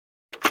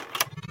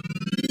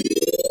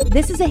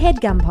This is a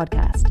HeadGum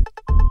podcast.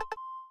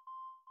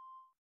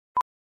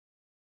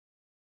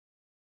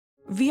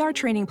 VR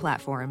training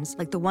platforms,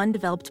 like the one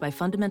developed by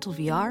Fundamental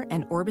VR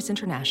and Orbis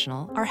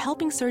International, are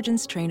helping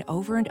surgeons train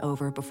over and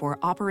over before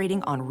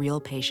operating on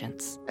real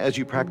patients. As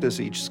you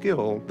practice each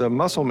skill, the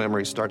muscle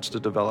memory starts to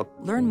develop.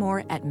 Learn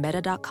more at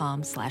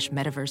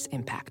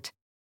meta.com/metaverseimpact.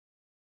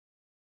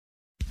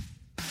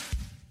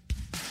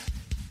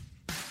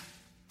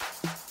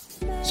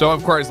 So,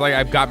 of course, like,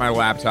 I've got my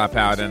laptop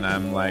out, and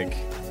I'm like...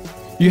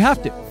 You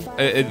have to.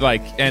 It's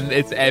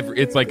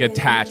like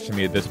attached to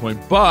me at this point.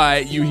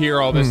 But you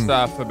hear all this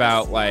stuff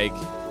about like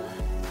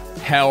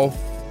health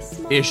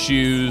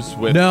issues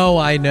with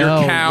I know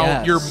your count,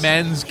 yes. your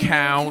men's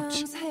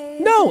count.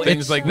 No,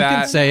 things like that. You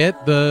can say it.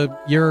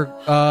 Your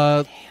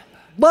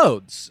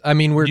loads. I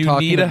mean, we're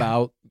talking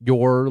about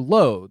your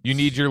loads. You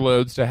need your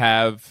loads to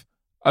have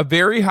a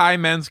very high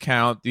men's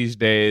count these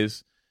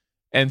days,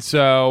 and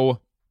so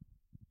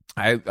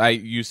I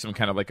use some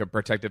kind of like a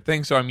protective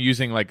thing. So I'm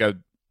using like a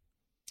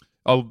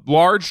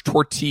large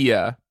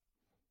tortilla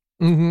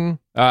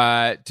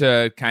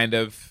to kind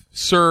of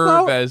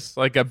serve as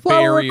like a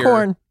barrier.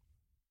 Flour or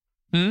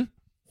corn?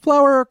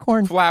 Flour or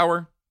corn?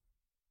 Flour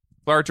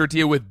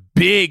tortilla with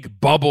big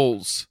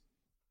bubbles.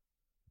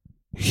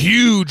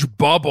 Huge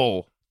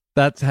bubble.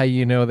 That's how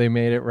you know they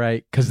made it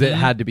right, because it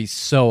had to be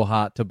so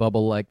hot to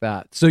bubble like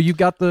that. So you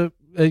got it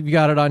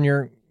on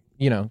your,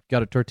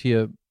 got a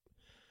tortilla.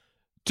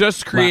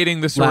 Just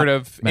creating the sort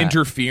of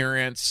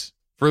interference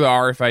for the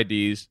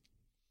RFIDs.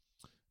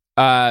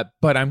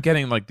 But I'm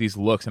getting like these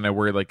looks, and I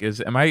worry, like,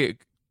 am I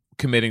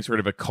committing sort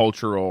of a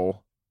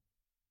cultural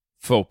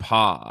faux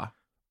pas?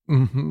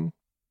 Mm-hmm.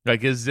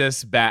 Like, is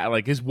this bad?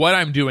 Like, is what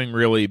I'm doing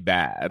really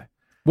bad?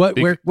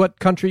 What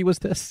country was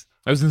this?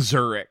 I was in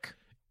Zurich.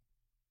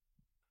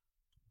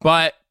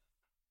 But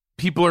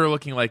people are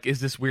looking like, is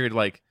this weird?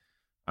 Like,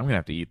 I'm gonna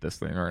have to eat this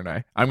thing, aren't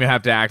I? I'm gonna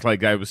have to act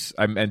like I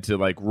meant to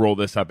like roll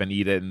this up and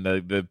eat it.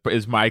 And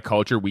is my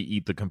culture, we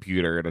eat the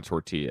computer and a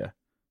tortilla.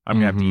 I'm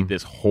going to have to eat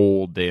this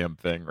whole damn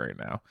thing right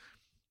now.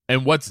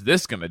 And what's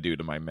this going to do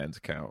to my men's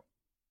count?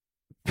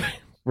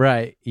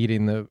 Right.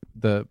 Eating the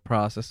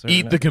processor.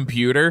 Eat the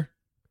computer?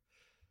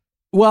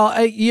 Well,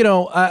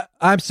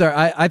 I'm sorry.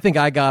 I think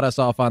I got us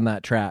off on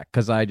that track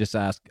because I just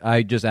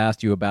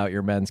asked you about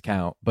your men's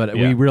count, but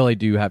we really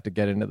do have to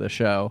get into the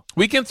show.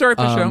 We can start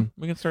the show.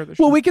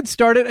 Well, we can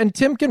start it, and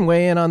Tim can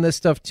weigh in on this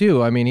stuff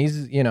too. I mean,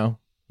 he's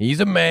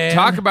a man.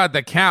 Talk about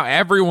the count.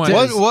 Everyone.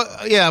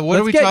 What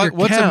are we talking?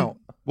 What's count?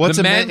 What's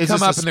the men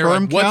come up and they're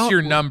like, "What's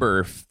your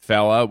number,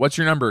 fella? What's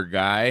your number,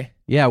 guy?"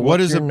 Yeah,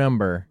 what is your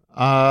number?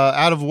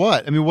 Out of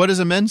what? I mean, what is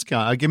a men's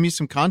count? Give me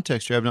some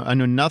context here. I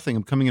know nothing.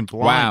 I'm coming in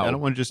blind. Wow. I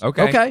don't want to just...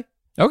 Okay.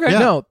 Yeah.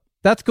 No,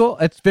 that's cool.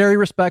 It's very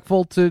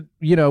respectful to,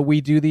 we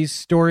do these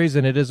stories,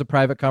 and it is a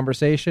private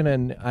conversation,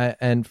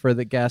 and for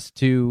the guest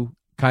to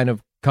kind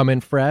of come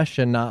in fresh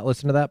and not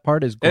listen to that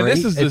part is great. And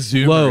this is the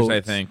Zoomers, loads.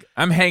 I think.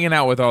 I'm hanging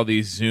out with all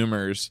these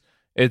Zoomers.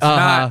 It's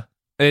not...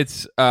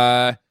 It's...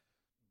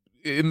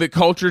 in the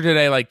culture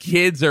today, like,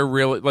 kids are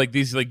really like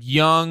these like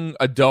young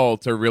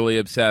adults are really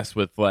obsessed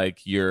with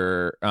like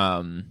your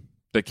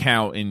the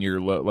count in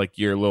your like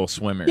your little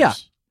swimmers. Yeah,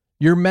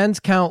 your men's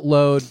count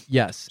load.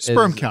 Yes,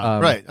 sperm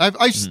count. Right.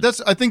 I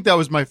think that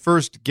was my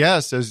first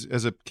guess as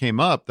it came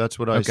up. That's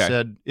what I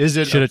said. Is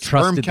it should have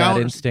trusted count?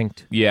 that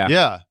instinct? Yeah.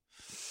 Yeah.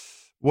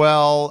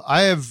 Well,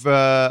 I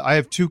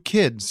have 2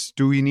 kids.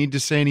 Do we need to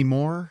say any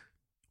more?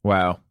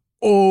 Wow.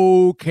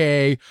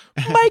 Okay.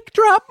 Mic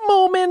drop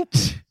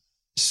moment.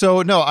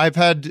 So no, I've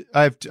a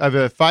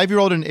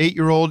 5-year-old and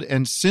 8-year-old,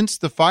 and since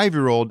the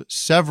 5-year-old,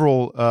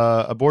 several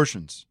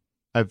abortions.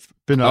 I've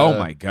been. Oh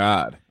my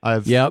God.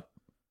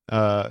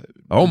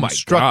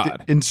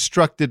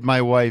 Instructed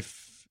my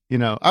wife.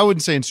 I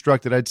wouldn't say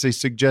instructed. I'd say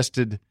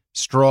suggested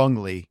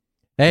strongly.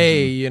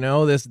 Hey,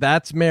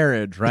 that's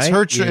marriage, right? It's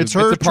her It's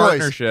a choice.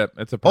 Partnership.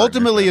 It's a partnership.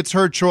 Ultimately, it's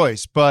her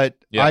choice, but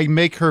I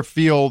make her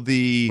feel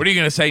the. What are you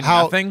going to say?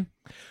 Nothing.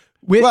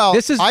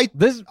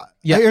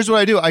 Here's what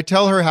I do. I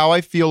tell her how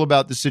I feel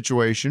about the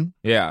situation.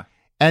 Yeah.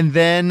 And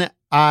then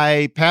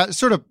I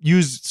sort of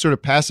use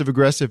passive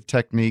aggressive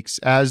techniques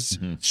as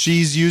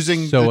she's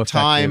using the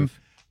time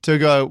to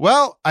go,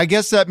 well, I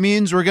guess that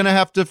means we're going to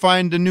have to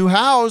find a new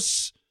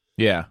house.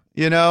 Yeah.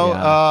 Now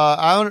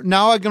I'm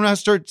going to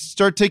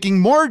start taking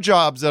more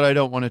jobs that I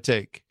don't want to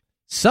take.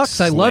 Sucks.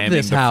 I love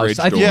this house.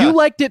 I think door. you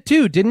liked it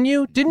too, didn't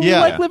you? Didn't you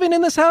like living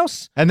in this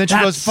house? And then she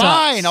goes, sucks.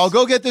 fine, I'll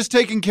go get this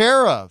taken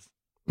care of.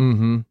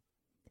 Mm-hmm.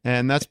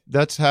 And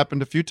that's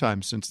happened a few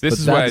times since this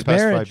is past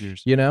marriage, 5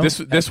 years.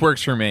 This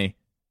works for me.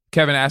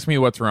 Kevin, ask me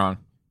what's wrong.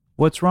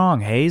 What's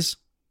wrong, Hayes?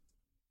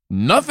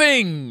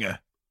 Nothing.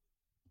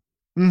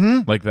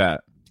 Like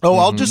that. Oh,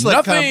 I'll just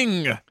like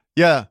nothing.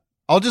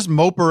 I'll just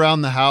mope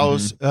around the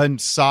house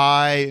and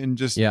sigh and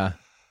just what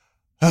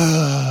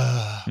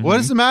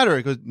is the matter?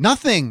 It goes,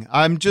 nothing.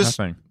 I'm just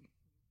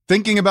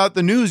thinking about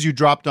the news you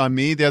dropped on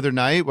me the other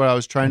night where I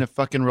was trying to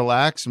fucking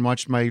relax and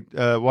watch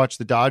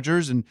the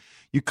Dodgers, and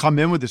you come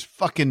in with this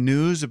fucking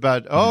news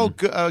about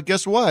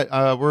guess what?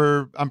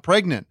 I'm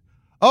pregnant.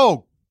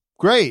 Oh,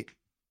 great.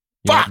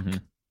 Fuck. Mm-hmm.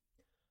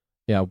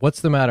 Yeah,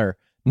 what's the matter?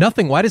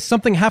 Nothing. Why does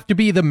something have to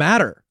be the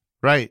matter?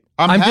 Right.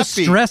 I'm just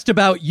stressed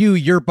about you,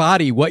 your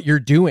body, what you're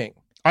doing.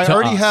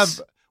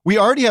 We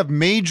already have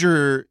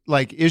major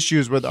like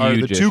issues with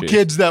the two issues.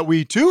 kids that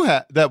we do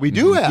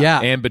have.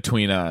 Yeah. And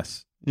between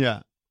us.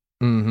 Yeah.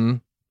 Mm-hmm.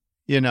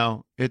 You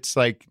know, it's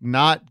like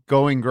not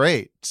going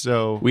great.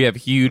 So We have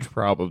huge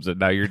problems, and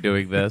now you're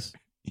doing this.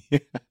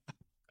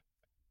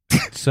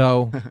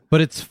 So,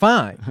 but it's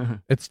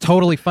fine. It's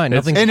totally fine.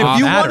 Nothing's and if off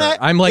you matter. wanna-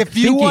 I'm like if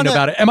you thinking wanna-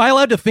 about it. Am I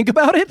allowed to think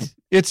about it?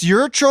 it's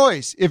your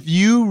choice. If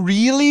you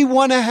really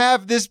want to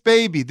have this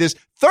baby, this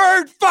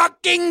third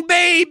fucking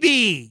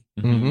baby,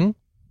 Mm-hmm.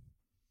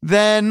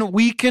 then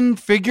we can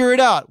figure it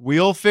out.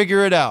 We'll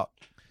figure it out.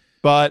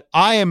 But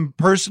I am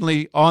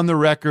personally on the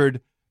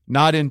record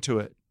not into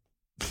it.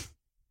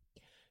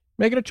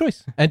 Make it a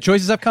choice, and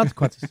choices have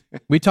consequences.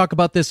 We talk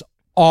about this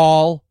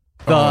all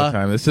the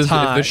time. This is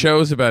time. if the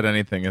show is about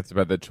anything, it's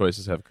about that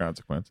choices have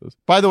consequences.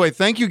 By the way,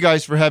 thank you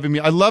guys for having me.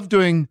 I love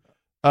doing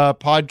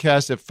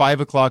podcast at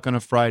 5:00 on a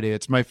Friday.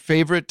 It's my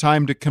favorite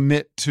time to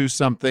commit to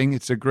something.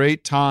 It's a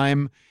great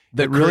time.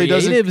 The it really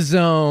creative doesn't,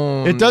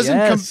 zone. It doesn't.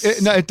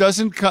 Yes. It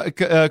doesn't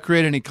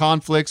create any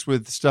conflicts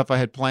with stuff I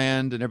had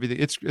planned and everything.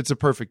 It's a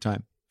perfect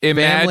time.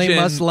 Family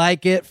must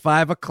like it.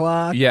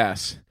 5:00.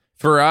 Yes.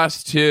 For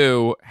us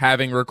too,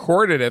 having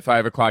recorded at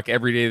 5:00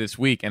 every day this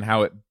week, and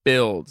how it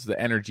builds, the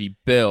energy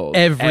builds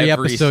Every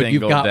episode,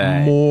 you've got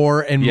day.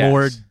 more and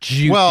more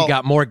juice. Well, you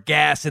got more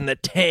gas in the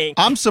tank.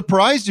 I'm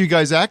surprised you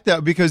guys act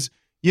that because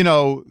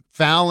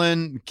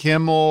Fallon,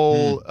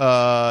 Kimmel,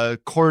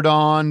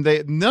 Cordon,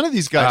 none of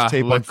these guys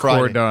tape on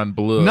Friday. Cordon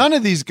Bleu. None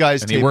of these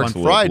guys and tape he works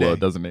on a little Friday. Bleu,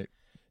 doesn't he?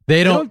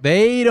 They don't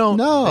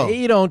No.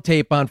 They don't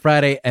tape on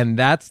Friday, and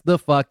that's the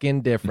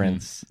fucking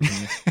difference.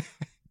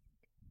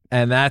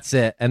 And that's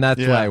it. And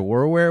that's why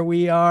we're where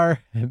we are,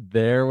 and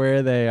they're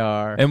where they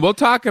are. And we'll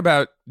talk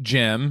about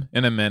Jim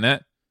in a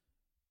minute.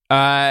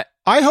 I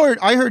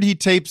heard he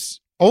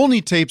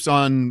only tapes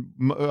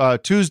on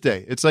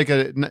Tuesday. It's like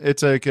a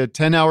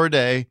 10-hour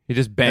day. He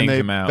just bangs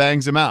them out.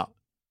 Bangs them out.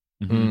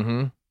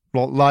 Mm-hmm.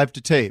 Well, live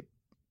to tape.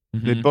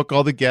 Mm-hmm. They book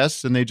all the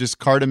guests and they just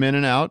cart them in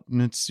and out,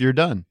 and you're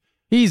done.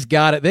 He's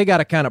got it. They got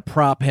to kind of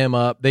prop him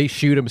up. They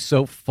shoot him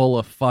so full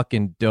of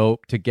fucking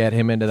dope to get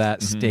him into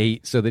that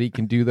state so that he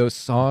can do those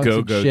songs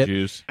and shit.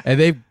 Juice. And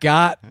they've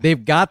got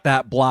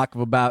that block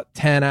of about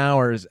 10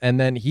 hours, and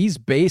then he's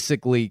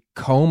basically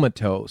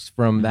comatose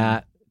from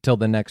that till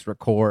the next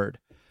record.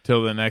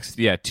 Till the next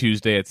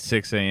Tuesday at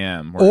 6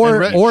 a.m.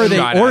 Or he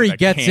the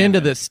gets cannon. into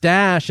the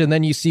stash, and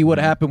then you see what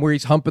happened where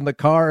he's humping the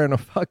car in a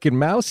fucking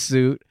mouse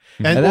suit.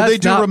 And well, that's they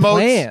do not remotes.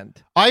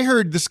 planned. I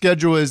heard the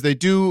schedule is they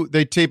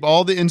tape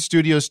all the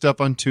in-studio stuff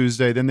on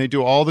Tuesday, then they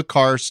do all the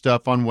car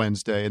stuff on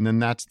Wednesday, and then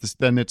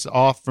then it's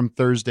off from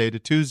Thursday to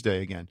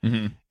Tuesday again.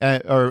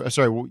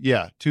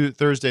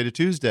 Thursday to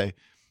Tuesday.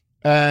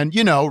 And,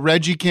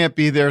 Reggie can't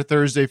be there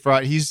Thursday,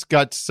 Friday. He's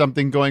got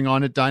something going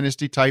on at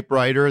Dynasty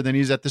Typewriter. Then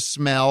he's at the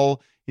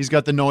Smell. He's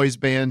got the noise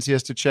bands he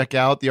has to check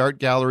out, the art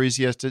galleries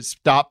he has to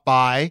stop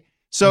by.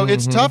 So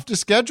it's tough to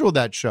schedule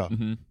that show.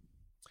 Mm-hmm.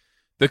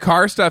 The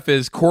car stuff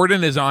is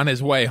Corden is on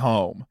his way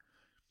home.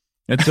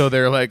 And so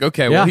they're like,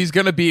 okay, well, he's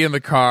going to be in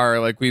the car.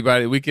 Like we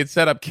could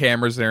set up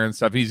cameras there and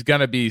stuff. He's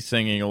going to be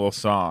singing a little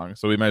song.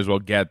 So we might as well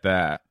get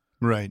that.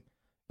 Right.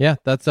 Yeah,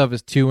 that stuff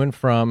is to and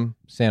from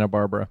Santa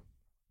Barbara.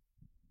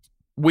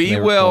 We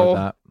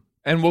will,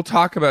 and we'll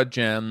talk about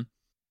Jim.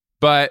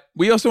 But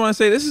we also want to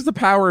say this is the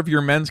power of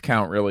your men's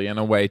count, really, in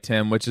a way,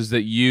 Tim, which is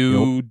that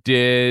you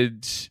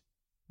did, this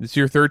is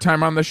your third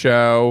time on the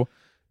show,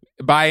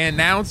 by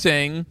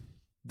announcing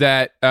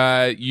that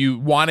you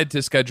wanted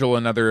to schedule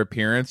another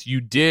appearance.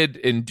 You did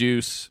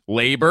induce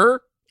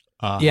labor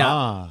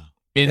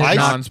in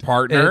John's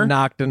partner. It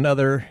knocked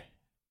another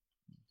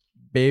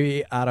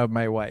baby out of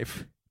my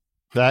wife.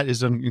 That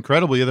is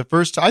incredible. You're the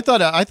first. I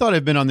thought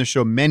I've been on this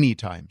show many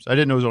times. I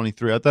didn't know it was only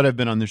 3. I thought I've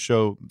been on this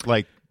show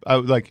like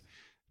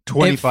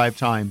 25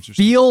 times or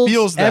something.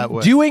 Feels that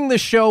way. Doing the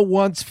show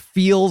once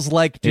feels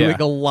like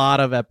doing a lot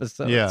of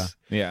episodes.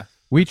 Yeah.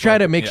 We try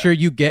to make sure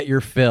you get your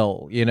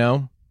fill,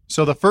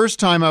 So the first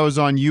time I was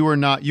on, you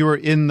were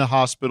in the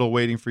hospital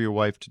waiting for your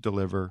wife to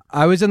deliver.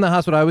 I was in the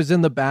hospital. I was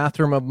in the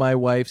bathroom of my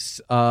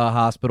wife's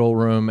hospital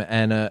room,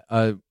 and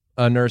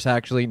a nurse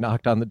actually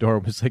knocked on the door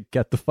and was like,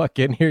 "Get the fuck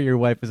in here. Your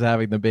wife is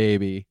having the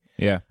baby."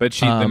 Yeah. But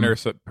the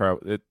nurse,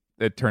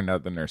 it turned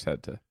out the nurse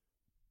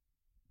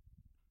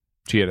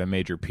she had a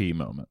major pee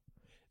moment.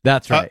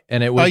 That's right.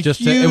 And it was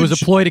it was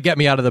a ploy to get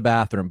me out of the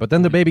bathroom. But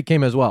then the baby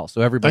came as well.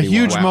 So everybody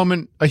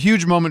a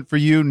huge moment for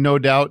you, no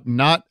doubt.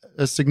 Not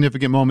a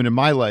significant moment in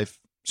my life.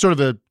 Sort of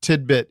a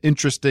tidbit,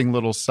 interesting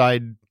little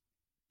side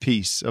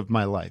piece of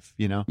my life,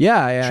 Yeah.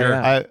 Sure.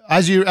 Yeah.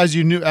 As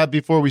you knew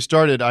before we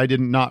started, I did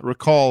not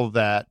recall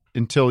that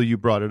until you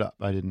brought it up.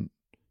 I didn't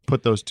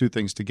put those two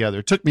things together.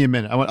 It took me a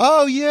minute. I went,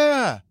 "Oh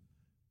yeah,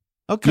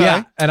 okay."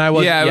 Yeah. And I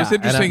was. Yeah, it was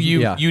interesting.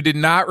 You did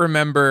not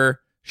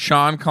remember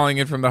Sean calling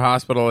in from the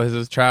hospital as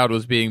his child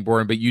was being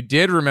born, but you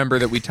did remember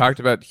that we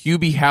talked about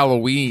Hubie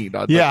Halloween.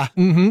 On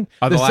the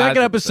last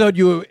second episode,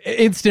 you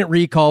instant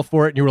recall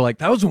for it, and you were like,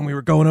 that was when we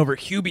were going over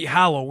Hubie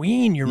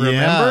Halloween, you remember?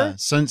 Yeah,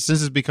 since this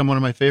has become one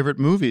of my favorite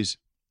movies.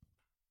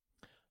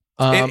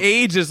 It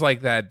ages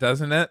like that,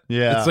 doesn't it?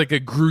 Yeah. It's like a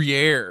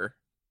Gruyere.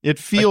 It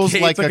feels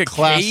like a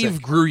classic.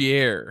 Cave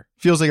Gruyere.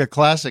 Feels like a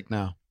classic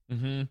now.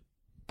 Mm-hmm.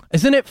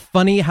 Isn't it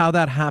funny how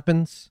that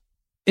happens?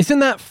 Isn't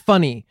that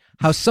funny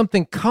how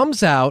something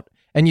comes out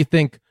and you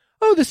think,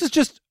 oh, this is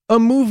just a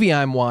movie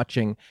I'm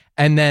watching.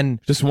 And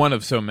then just one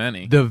of so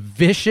many. The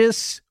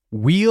vicious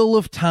wheel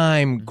of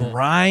time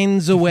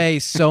grinds away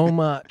so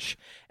much.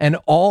 And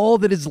all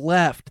that is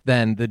left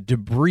then, the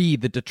debris,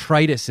 the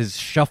detritus is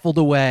shuffled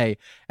away.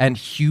 And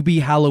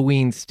Hubie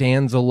Halloween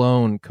stands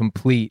alone,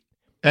 complete.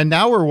 And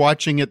now we're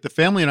watching it, the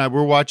family and I,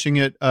 we're watching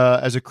it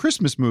as a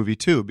Christmas movie,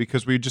 too,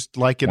 because we just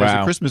like it as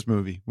a Christmas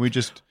movie.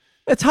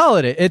 It's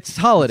holiday. It's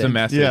holiday. It's a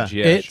message.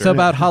 Yeah, it's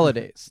about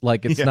holidays.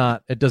 Like, it's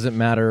not, it doesn't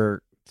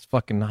matter. It's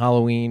fucking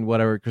Halloween,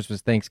 whatever,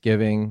 Christmas,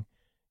 Thanksgiving,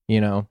 you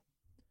know.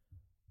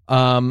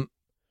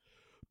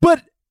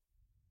 But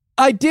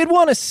I did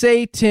want to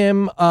say,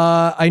 Tim,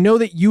 I know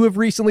that you have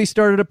recently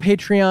started a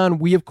Patreon.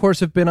 We, of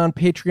course, have been on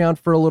Patreon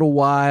for a little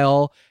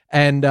while.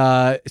 And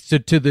so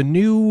to the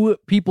new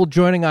people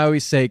joining, I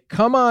always say,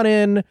 come on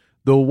in.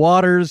 The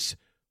water's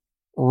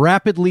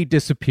rapidly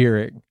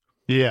disappearing.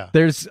 Yeah.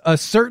 There was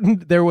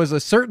a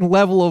certain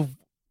level of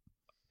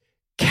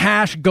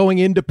cash going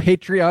into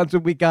Patreons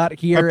when we got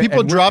here. Are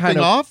people dropping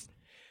off?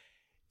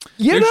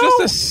 There's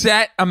just a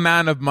set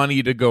amount of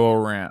money to go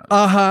around.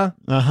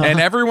 And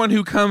everyone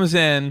who comes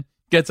in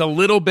gets a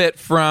little bit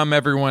from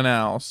everyone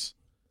else.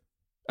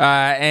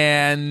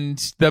 And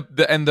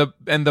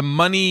the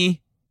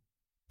money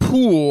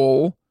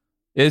pool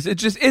is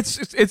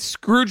it's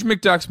Scrooge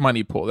McDuck's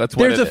money pool. That's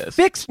what There's a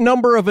fixed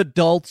number of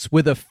adults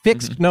with a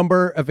fixed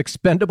number of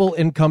expendable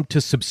income to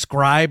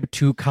subscribe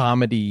to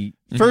comedy.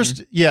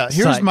 First,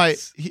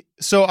 here's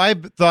so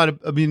I've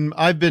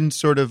been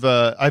sort of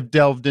I've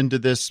delved into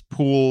this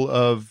pool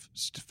of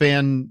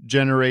fan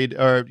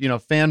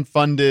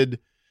funded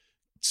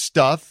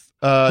stuff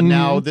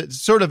now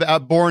that's sort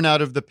of born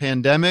out of the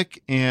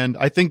pandemic, and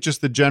I think just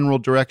the general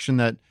direction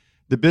that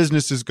the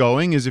business is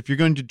going is if you're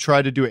going to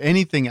try to do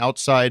anything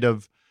outside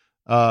of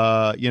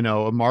a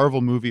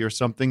Marvel movie or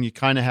something, you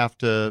kind of have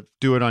to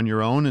do it on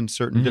your own in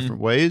certain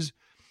different ways.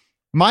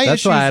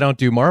 That's why I don't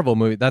do Marvel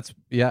movies. That's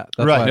why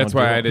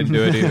I didn't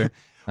do it either.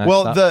 I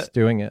stopped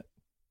doing it.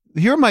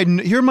 Here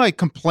are my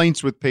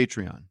complaints with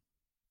Patreon.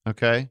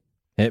 Okay,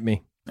 hit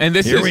me. And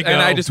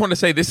I just want to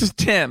say, this is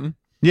Tim.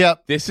 Yeah,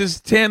 this is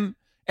Tim,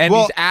 and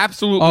he's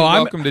absolutely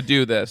welcome to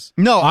do this.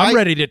 No, I'm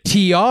ready to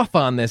tee off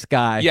on this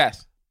guy.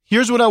 Yes.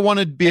 Here's what I want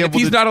to be able to...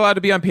 If he's not allowed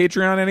to be on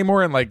Patreon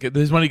anymore and like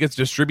his money gets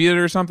distributed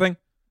or something,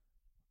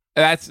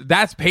 that's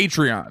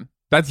Patreon.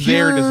 That's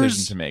their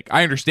decision to make.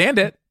 I understand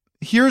it.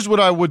 Here's what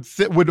I would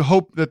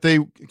hope that they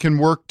can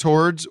work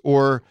towards,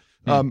 or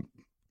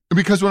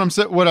because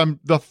what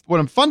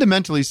I'm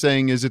fundamentally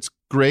saying is it's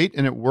great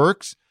and it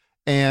works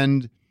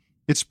and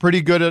it's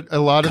pretty good at a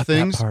lot of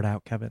things. Cut that part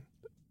out, Kevin.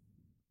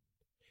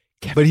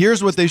 But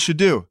here's what they should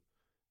do.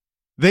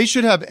 They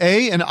should have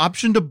an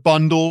option to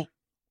bundle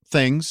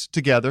things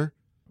together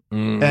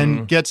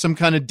and get some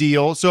kind of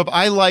deal. So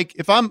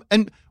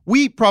and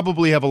we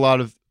probably have a lot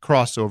of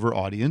crossover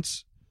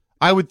audience.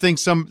 I would think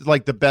some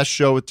like The Best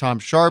Show with Tom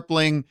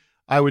Sharpling.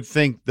 I would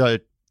think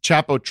the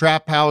Chapo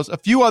Trap House, a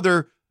few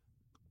other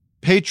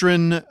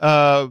patron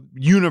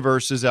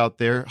universes out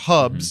there,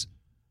 hubs.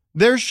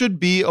 There should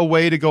be a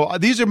way to go.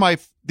 These are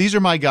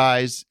my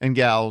guys and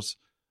gals.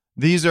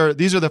 These are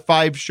the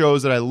 5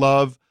 shows that I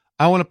love.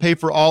 I want to pay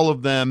for all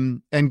of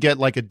them and get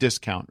like a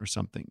discount or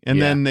something.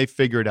 And then they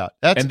figure it out.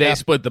 They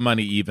split the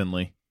money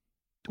evenly.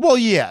 Well,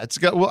 yeah,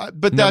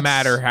 but no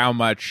matter how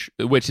much,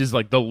 which is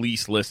like the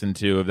least listened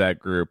to of that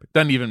group, it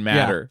doesn't even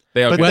matter.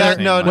 They all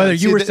whether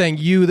you were saying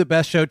you, The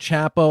Best Show,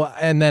 Chapo,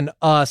 and then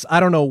us, I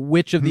don't know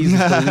which of these is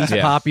the least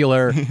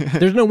popular.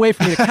 There's no way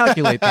for me to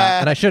calculate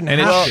that, and I shouldn't.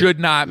 And it should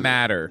not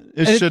matter.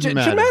 It shouldn't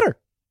matter.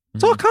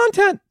 It's all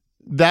content.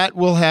 That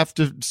will have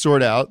to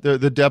sort out.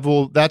 The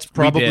devil. That's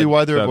probably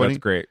why they're avoiding.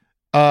 That's great.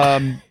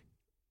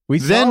 We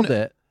solved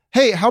it.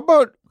 Hey, how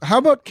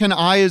about can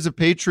I, as a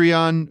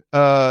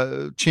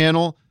Patreon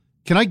channel,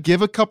 can I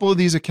give a couple of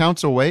these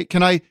accounts away?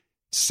 Can I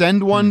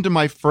send one to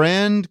my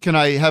friend? Can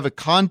I have a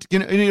you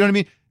know what I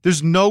mean?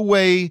 There's no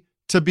way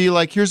to be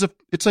like,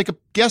 it's like a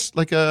guest,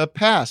 like a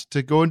pass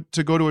to go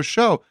to a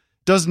show.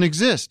 Doesn't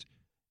exist.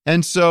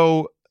 And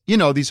so,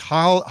 these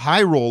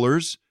high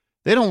rollers,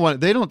 they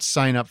don't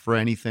sign up for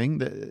anything.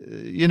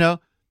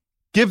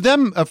 Give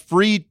them a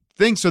free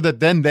thing so that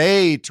then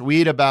they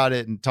tweet about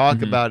it and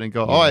talk about it and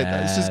go,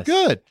 this is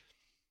good.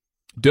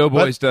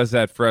 Doughboys does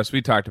that for us.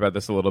 We talked about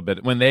this a little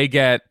bit. When they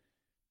get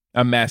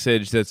a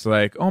message that's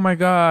like, oh my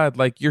God,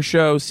 like your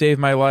show saved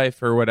my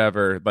life or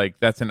whatever, like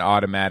that's an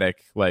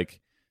automatic,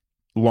 like,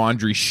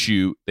 laundry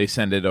chute, they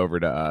send it over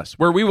to us,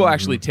 where we will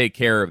actually take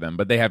care of them.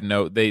 But they have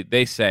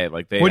they say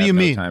like they. What do have you no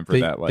mean? time for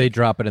They, that? Like, they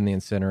drop it in the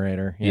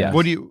incinerator. Yeah.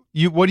 What do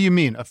you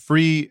mean? A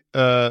free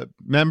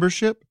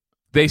membership?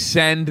 they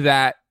send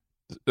that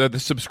the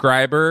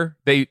subscriber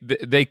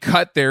they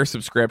cut their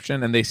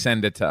subscription and they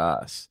send it to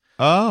us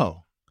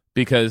Oh.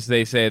 because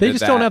they say They that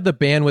just don't have the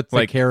bandwidth to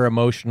like- care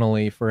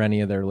emotionally for any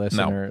of their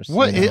listeners.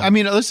 What you know? I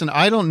mean, listen,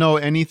 I don't know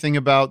anything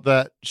about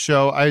that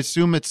show. I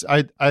assume it's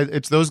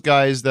it's those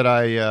guys that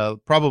I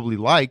probably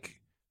like.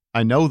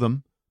 I know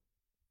them.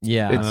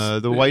 Yeah.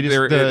 It's- The whitest,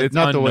 it's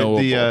not the white,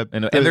 unknowable.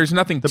 and there's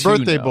nothing the to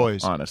birthday know,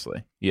 boys.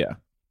 honestly. Yeah,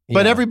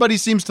 But Yeah. everybody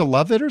seems to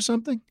love it or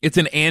something. it's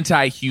an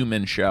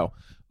anti-human show.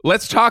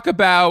 Let's talk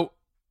about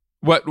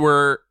what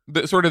we're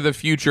sort of the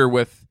future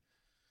with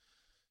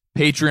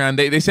Patreon.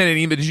 They sent an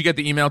email. Did you get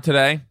the email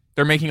today?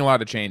 They're making a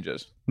lot of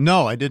changes.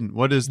 No, I didn't.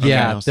 What is the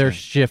Yeah, email they're saying?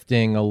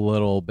 shifting a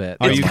little bit.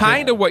 Are It's you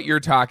kind of what you're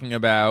talking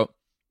about.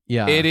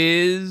 Yeah. It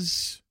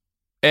is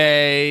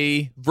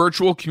a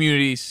virtual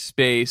community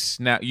space.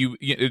 Now you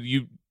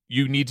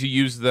need to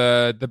use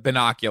the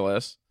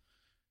binoculars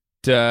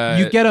to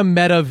You get a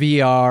Meta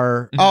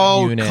VR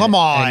Oh, unit. come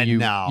on and you,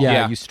 now. Yeah,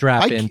 Yeah. you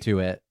strap I c- into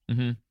it.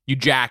 you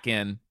jack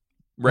in Are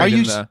right you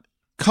in the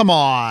Come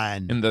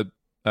on. in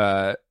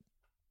the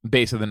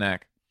base of the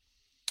neck.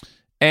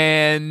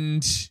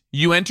 And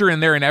you enter in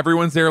there and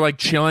everyone's there like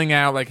chilling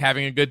out, like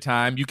having a good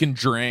time. You can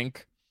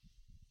drink.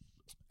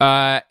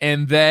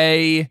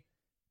 And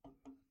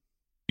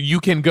you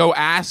can go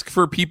ask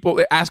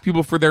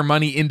people for their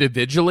money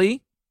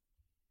individually.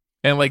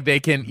 And like they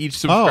can each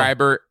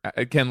subscriber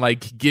can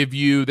like give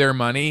you their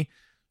money,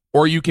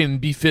 or you can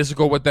be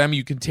physical with them,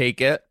 you can take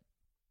it.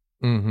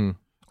 Mm-hmm. Or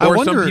I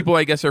wonder- some people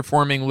I guess are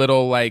forming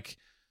little like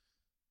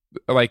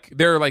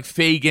they're like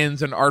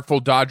Fagans and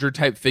Artful Dodger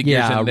type figures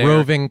Yeah, in there.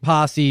 roving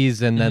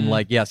posses, and then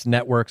Mhm. yes,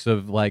 networks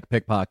of like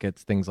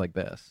pickpockets, things like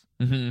this.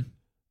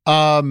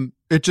 Mm-hmm.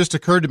 It just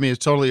occurred to me.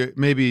 It's totally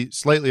maybe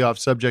slightly off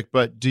subject,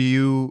 but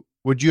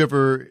would you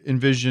ever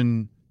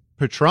envision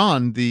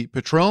Patron, the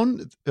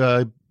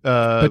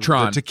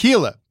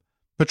tequila,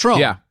 Patron,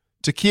 Yeah.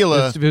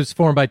 tequila? It was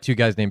formed by two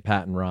guys named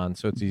Pat and Ron,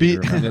 so it's easy to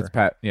remember. That's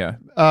Pat. Yeah.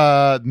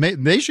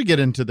 They should get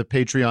into the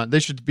Patreon. They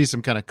should be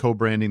some kind of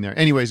co-branding there.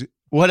 Anyways,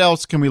 what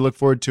else can we look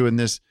forward to in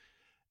this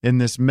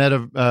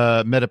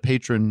meta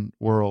patron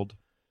world?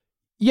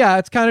 Yeah,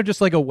 it's kind of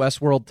just like a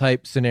Westworld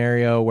type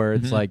scenario where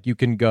it's Mhm. like you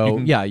can go.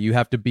 You can- you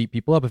have to beat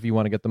people up if you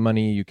want to get the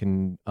money. You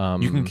can.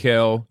 You can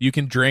kill. You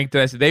can drink.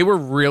 They were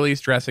really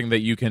stressing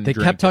that you can They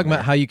drink kept talking in about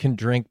there. how you can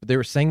drink, but they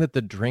were saying that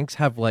the drinks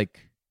have like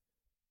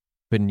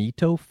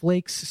bonito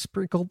flakes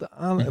sprinkled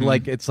on it. Mhm.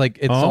 Like it's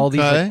all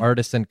these Okay. like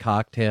artisan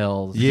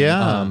cocktails.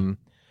 Yeah.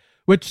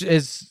 Which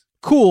is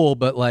cool,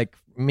 but like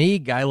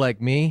guy like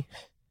me,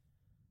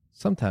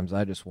 sometimes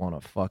I just want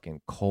a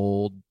fucking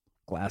cold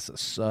glass of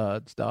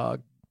suds,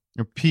 dog.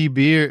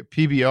 PBR,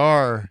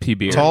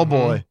 PBR. tall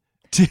boy.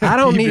 I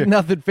don't PBR. need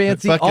nothing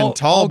fancy. Fucking I'll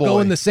tall go boy.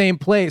 in the same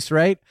place,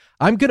 right?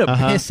 I'm gonna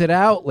piss it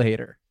out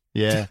later.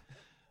 Yeah.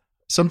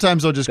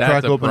 Sometimes I'll just That's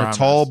crack a open promise. a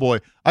tall boy.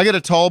 I got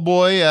a tall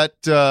boy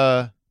at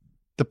the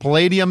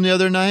Palladium the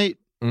other night.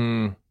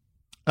 Mm.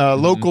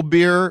 Local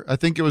beer. I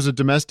think it was a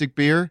domestic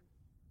beer.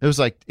 It was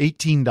like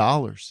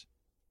 $18.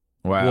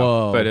 Wow.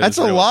 Whoa. But it That's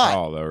was a real lot.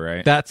 tall, though,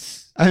 right?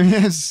 That's I mean,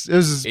 it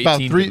was about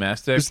 18 three.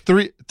 domestic? It's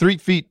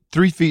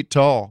 3 feet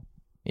tall.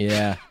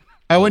 yeah.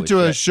 I went to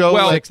a shit. show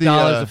Well, at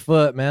 $6 a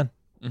foot, man.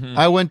 Mhm.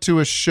 I went to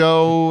a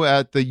show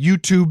at the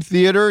YouTube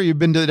Theater. You've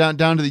been to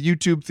down to the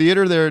YouTube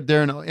Theater there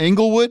in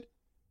Inglewood?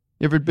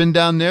 You ever been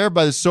down there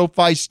by the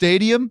SoFi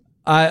Stadium?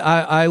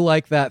 I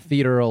like that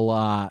theater a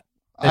lot.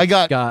 I It's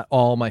got- got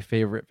all my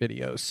favorite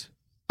videos.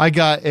 I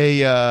got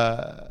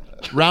a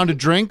round of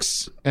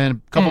drinks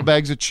and a couple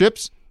bags of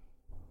chips.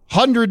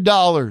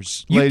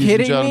 $100, You ladies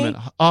kidding and me?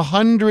 gentlemen.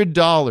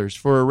 $100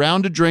 for a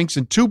round of drinks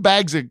and 2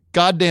 bags of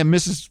goddamn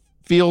Mrs.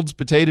 Fields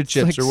potato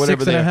chips It's like or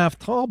whatever six they and a are. half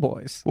tall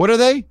boys. What are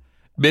they?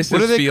 Mrs. What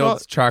do they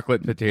Fields call-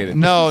 chocolate potato.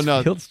 No.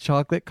 Fields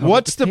chocolate. covered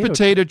What's the potato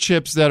potato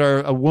chips that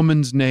are a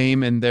woman's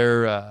name and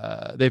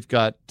they've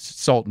got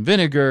salt and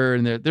vinegar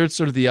and they're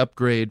sort of the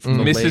upgrade from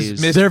the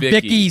Lay's. Miss They're Vicky.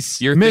 Vicky's.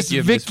 You're Miss thinking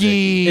of Miss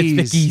Vicky. It's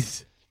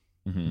Vicky's.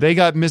 Vicky's. They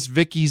got Miss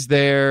Vicky's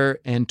there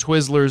and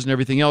Twizzlers and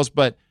everything else,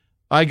 but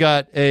I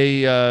got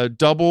a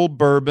double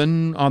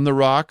bourbon on the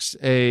rocks,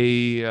 one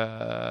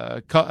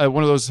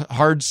of those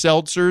hard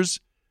seltzers,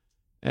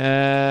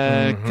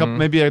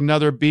 maybe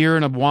another beer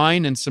and a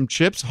wine and some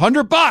chips.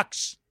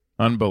 $100.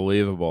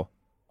 Unbelievable.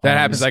 That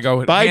happens. I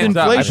go By hands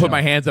up. I inflation. put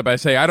my hands up. I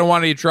say, I don't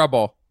want any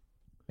trouble.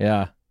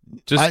 Yeah.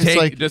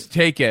 Just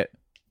take it.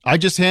 I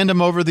just hand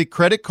them over the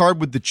credit card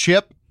with the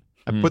chip.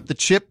 I put the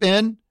chip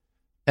in,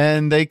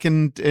 and they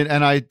can,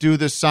 and I do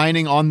the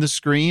signing on the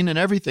screen and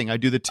everything. I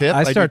do the tip.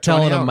 I do start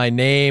telling 20 them out. my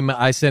name.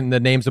 I send the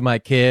names of my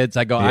kids.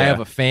 I go, I Yeah. have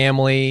a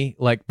family.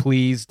 Like,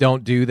 please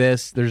don't do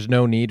this. There's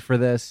no need for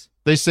this.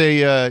 They say,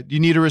 you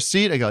need a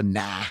receipt? I go,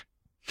 nah.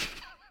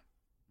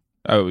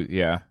 Oh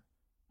yeah.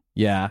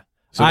 Yeah.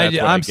 So that's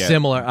what I I'm get.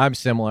 similar. I'm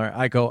similar.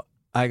 I go,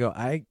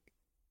 can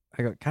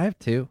I have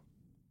 2?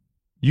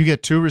 You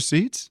get 2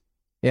 receipts?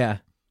 Yeah.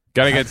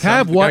 Gotta get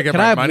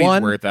my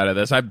money's worth out of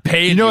this. I'm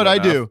paying. You know what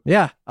enough. I do?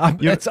 Yeah,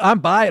 I'm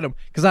buying them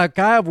because I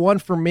have one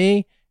for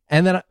me,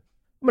 and then I'm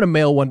gonna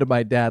mail one to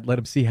my dad. Let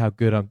him see how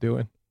good I'm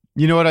doing.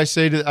 You know what I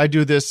say? I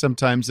do this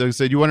sometimes. They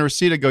say, "Do you want a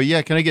receipt?" I go,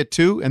 "Yeah." Can I get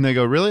 2? And they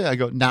go, "Really?" I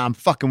go, "Nah, I'm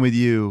fucking with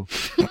you."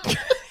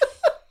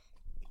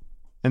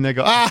 And they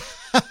go, "Ah."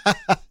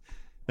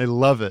 They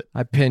love it.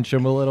 I pinch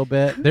them a little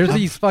bit. There's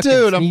these fucking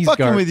I'm sneeze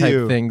fucking guard with type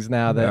you. things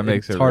now that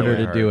makes it's it harder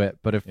really to do it.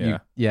 But if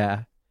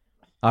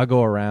I'll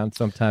go around.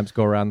 Sometimes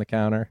go around the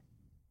counter.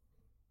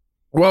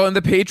 Well, in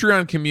the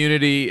Patreon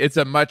community, it's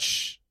a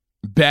much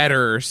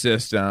better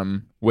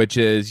system, which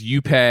is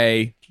you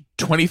pay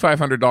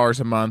 $2,500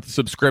 a month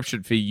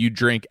subscription fee. You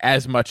drink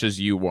as much as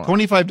you want.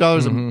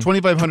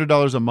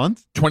 $2,500 a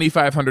month.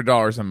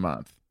 $2,500 a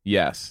month.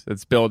 Yes,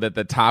 it's billed at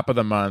the top of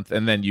the month,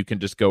 and then you can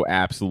just go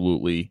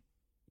absolutely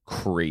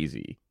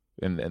crazy,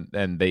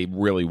 and they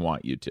really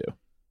want you to.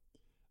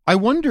 I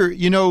wonder,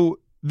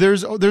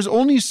 there's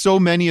only so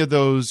many of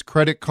those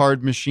credit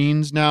card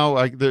machines now.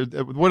 Like,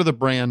 what are the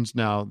brands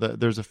now?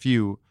 There's a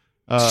few.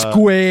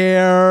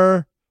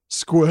 Square,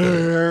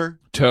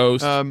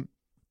 Toast.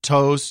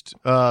 Toast.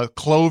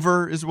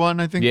 Clover is one,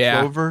 I think.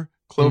 Yeah.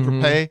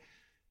 Clover Pay.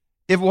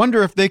 I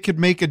wonder if they could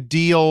make a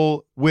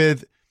deal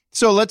with.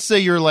 So let's say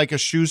you're like a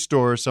shoe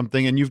store or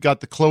something, and you've got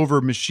the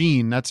Clover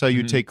machine. That's how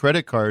you take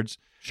credit cards.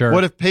 Sure.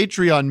 What if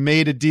Patreon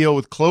made a deal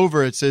with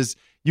Clover? It says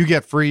you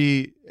get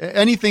free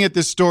anything at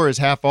this store is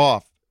half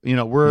off.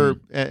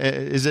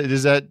 Is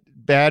that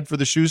bad for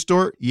the shoe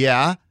store?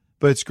 Yeah,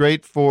 but it's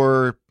great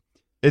for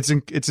it's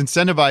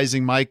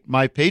incentivizing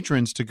my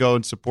patrons to go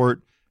and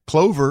support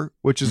Clover,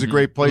 which is a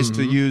great place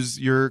to use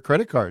your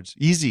credit cards.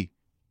 Easy.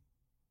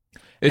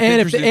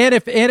 And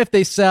if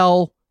they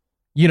sell,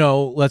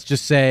 let's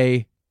just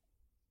say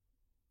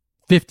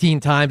 15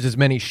 times as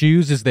many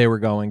shoes as they were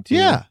going to.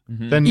 Yeah.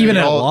 Then even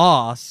at a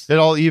loss. It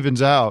all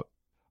evens out.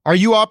 Are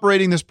you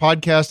operating this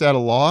podcast at a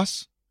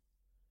loss?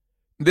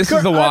 This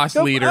is the loss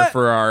leader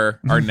for our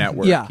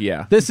network.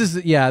 Yeah.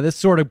 This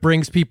sort of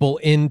brings people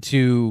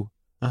into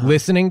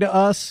listening to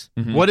us.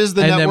 Mm-hmm. What is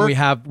the network? network? And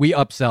then we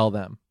upsell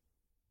them.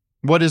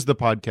 What is the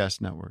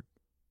podcast network?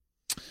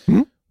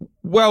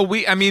 Well,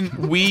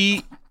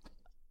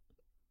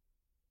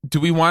 do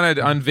we want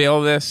to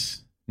unveil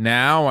this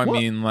now?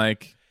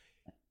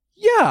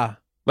 Yeah.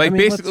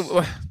 Basically.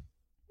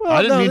 Well,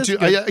 I didn't mean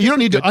to. You don't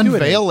need to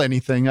unveil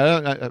anything.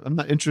 I'm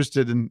not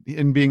interested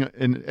in being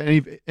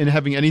in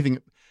having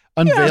anything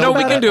unveiled. No,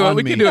 we can do it.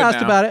 We can do it.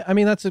 Asked about it. I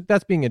mean,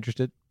 that's being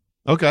interested.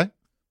 Okay.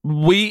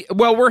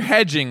 We're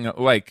hedging.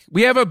 Like,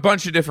 we have a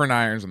bunch of different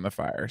irons on the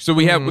fire. So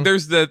we have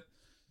there's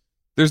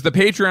the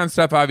Patreon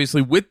stuff.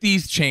 Obviously, with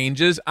these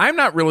changes, I'm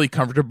not really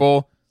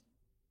comfortable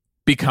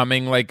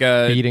becoming like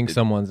beating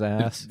someone's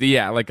ass.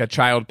 Like a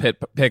child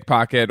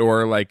pickpocket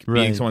or like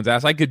beating someone's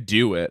ass. I could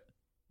do it,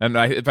 and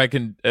if I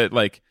can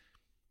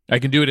I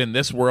can do it in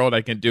this world.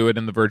 I can do it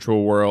in the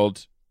virtual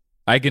world.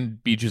 I can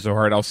beat you so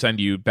hard I'll send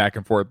you back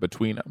and forth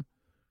between them.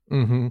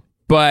 Mm-hmm.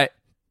 But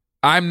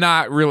I'm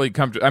not really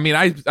comfortable. I mean,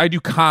 I do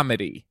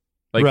comedy.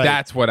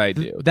 That's what I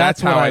do.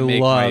 That's how what I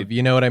make love.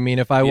 You know what I mean?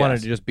 If I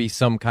wanted to just be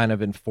some kind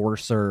of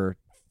enforcer,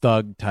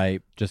 thug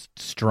type, just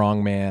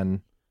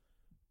strongman,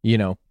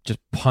 just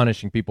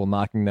punishing people,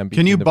 knocking them.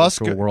 Can you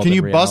busk? Can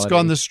you busk reality.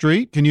 on the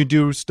street? Can you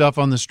do stuff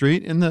on the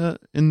street in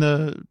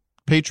the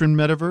patron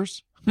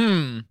metaverse?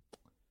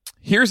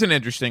 Here's an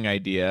interesting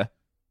idea.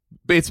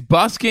 It's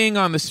busking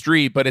on the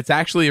street, but it's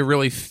actually a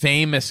really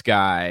famous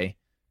guy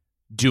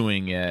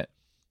doing it.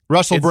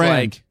 Russell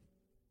Brand. Like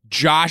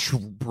Josh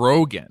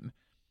Brogan.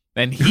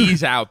 And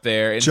he's out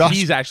there, and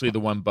he's actually the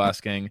one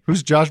busking.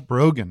 Who's Josh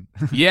Brogan?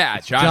 Yeah,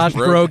 Josh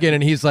Brogan,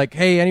 and he's like,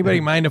 "Hey, anybody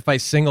mind if I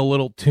sing a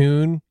little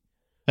tune?"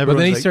 But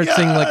then he starts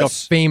singing like a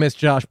famous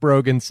Josh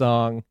Brogan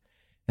song,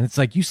 and it's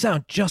like, "You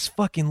sound just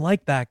fucking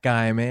like that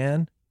guy,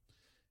 man."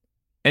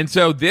 And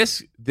so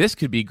this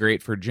could be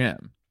great for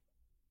Jim.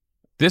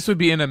 This would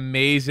be an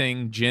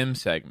amazing Jim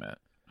segment.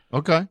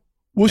 Okay.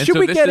 Well, should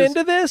we get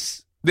into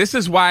this? This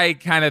is why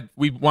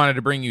we wanted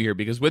to bring you here,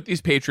 because with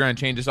these Patreon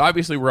changes,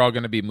 obviously we're all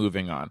going to be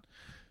moving on.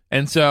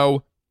 And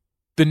so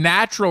the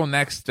natural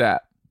next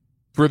step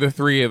for the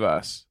three of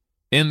us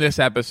in this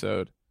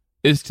episode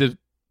is to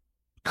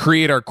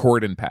create our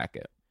Corden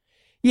packet.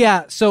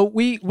 Yeah, so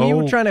we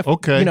were trying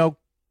to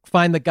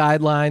find the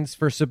guidelines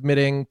for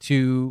submitting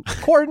to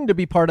Corden to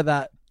be part of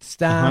that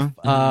staff.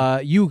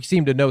 You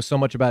seem to know so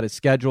much about his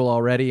schedule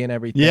already and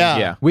everything.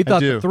 Yeah. We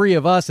thought the three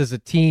of us as a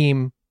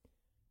team,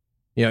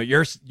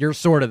 you're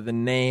sort of the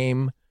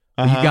name.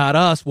 You got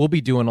us. We'll be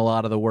doing a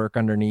lot of the work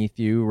underneath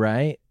you,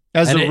 right?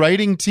 As a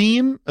writing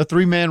team, a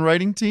 3-man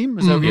writing team?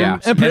 Is that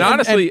what and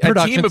honestly, a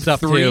team of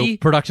three...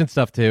 Production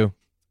stuff, too.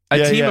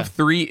 A team of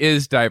three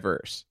is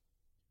diverse.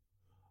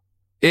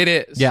 It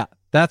is. Yeah.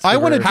 That's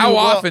how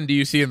often do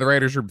you see in the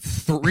writers' room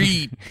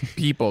 3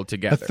 people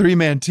together? A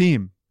 3-man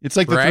team. It's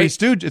like the Three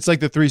Stooges. It's like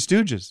the Three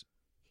Stooges.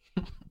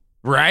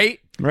 Right?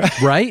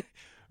 Right?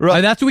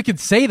 That's what we could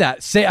say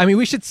that.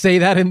 We should say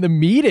that in the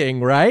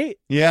meeting, right?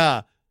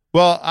 Yeah.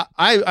 Well,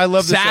 I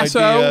love this Sasso,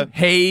 idea.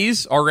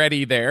 Hayes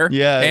already there.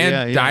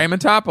 And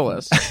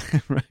Diamantopoulos.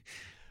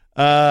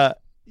 Right.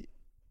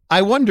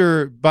 I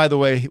wonder, by the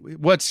way,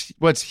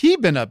 what's he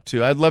been up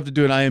to? I'd love to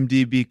do an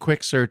IMDb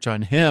quick search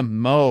on him,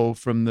 Mo,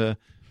 from the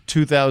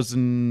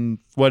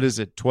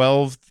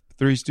 2012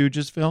 Three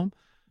Stooges film.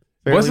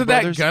 Fairly Wasn't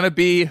Brothers? that gonna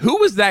be? Who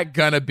was that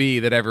gonna be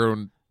that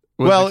everyone?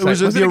 It was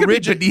the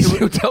original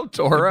Benicio del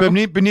Toro.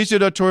 Benicio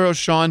del Toro,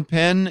 Sean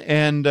Penn,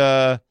 and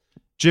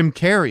Jim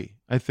Carrey.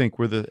 I think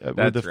were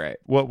the right.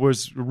 What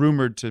was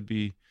rumored to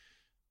be.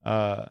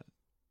 I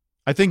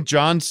think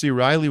John C.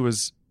 Reilly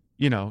was,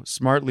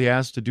 smartly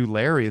asked to do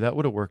Larry. That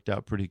would have worked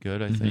out pretty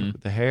good, I think,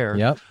 with the hair.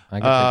 Yep, I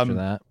can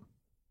picture that.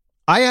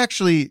 I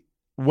actually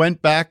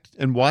went back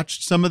and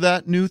watched some of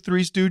that new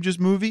Three Stooges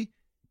movie,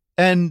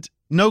 and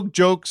no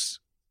jokes,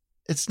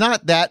 it's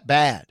not that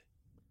bad.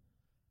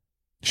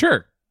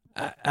 Sure.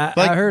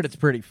 I heard it's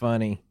pretty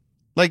funny.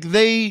 Like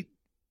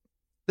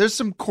there's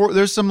some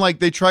like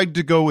they tried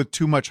to go with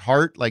too much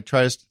heart, like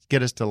try to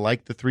get us to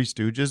like the Three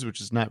Stooges,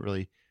 which is not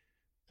really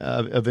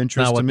of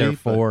interest not what to me. They're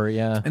for,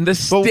 yeah. And the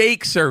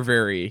stakes are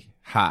very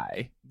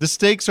high. The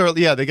stakes are,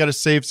 they got to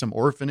save some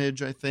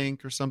orphanage, I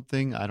think, or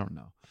something. I don't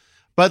know.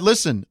 But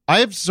listen, I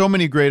have so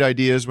many great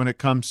ideas when it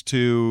comes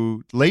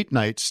to late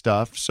night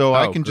stuff, so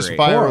I can just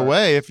fire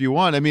away if you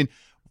want. I mean,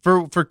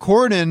 for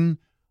Corden,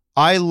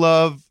 I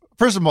love.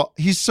 First of all,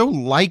 he's so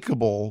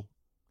likable,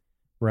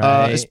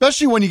 right?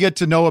 Especially when you get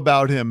to know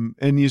about him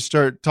and you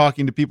start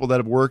talking to people that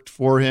have worked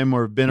for him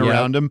or have been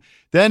around him.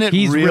 Then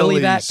he's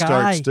really that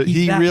starts guy. to.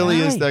 He really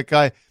is that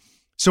guy.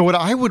 So what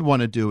I would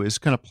want to do is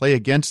kind of play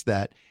against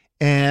that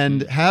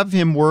and have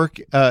him work,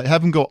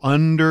 have him go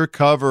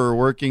undercover,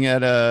 working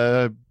at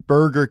a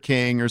Burger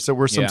King or so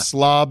where some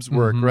slobs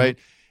work, right?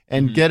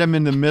 And get him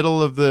in the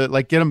middle of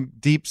get him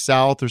deep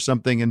south or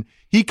something, and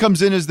he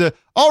comes in as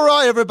all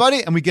right,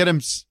 everybody, and we get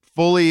him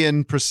fully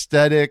in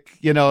prosthetic,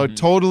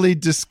 totally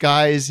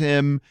disguise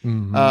him.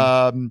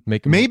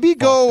 Make him maybe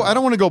go. I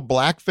don't want to go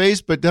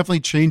blackface, but definitely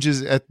change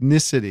his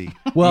ethnicity.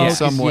 Well,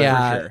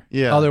 somewhere.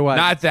 Yeah. Otherwise,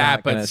 not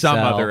that, but some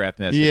other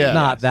ethnicity. Yeah,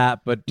 not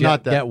that, but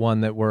get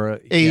one that we're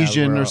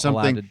Asian we're or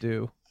something to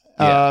do.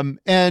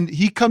 And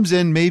he comes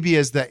in maybe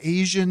as the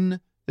Asian.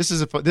 This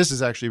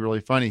is actually really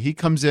funny. He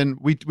comes in.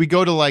 We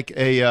go to like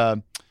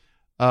a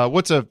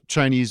what's a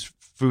Chinese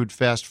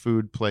fast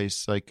food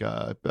place like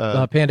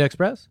Panda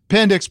Express.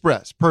 Panda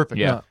Express,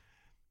 perfect. Yeah.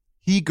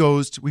 He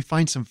we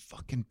find some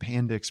fucking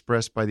Panda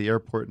Express by the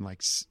airport in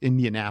like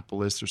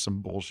Indianapolis or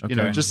some bullshit.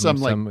 Just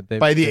some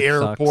by the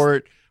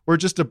airport where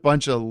just a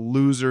bunch of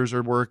losers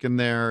are working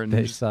there and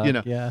they suck.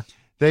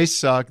 They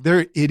suck.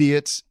 They're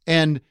idiots,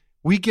 and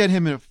we get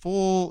him in a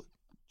full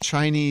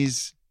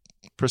Chinese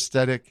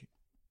prosthetic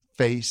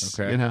face,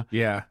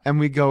 and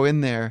we go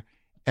in there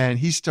and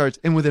he starts,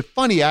 and with it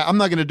funny, I'm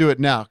not going to do it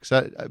now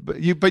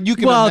but you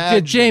can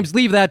imagine. James,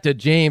 leave that to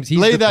James. He's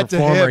the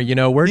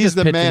performer, we're He's just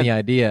the pitching man. the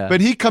idea.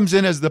 But he comes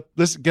in as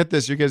get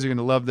this, you guys are going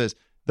to love this,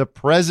 the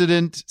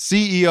president,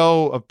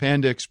 CEO of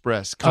Panda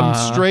Express, comes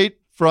straight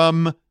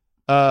from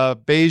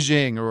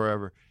Beijing or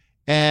wherever,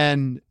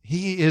 and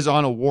he is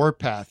on a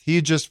warpath.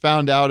 He just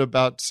found out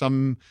about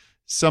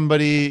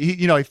somebody,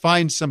 he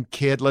finds some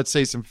kid, let's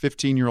say some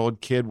 15-year-old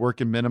kid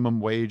working minimum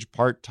wage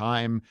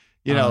part-time,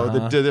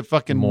 the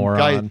fucking moron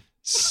guy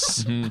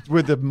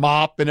with the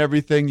mop and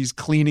everything. He's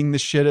cleaning the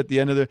shit at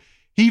the end of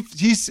he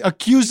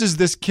accuses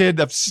this kid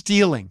of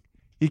stealing.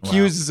 He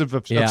accuses him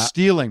of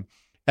stealing,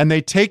 and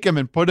they take him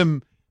and put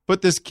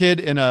this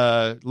kid in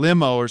a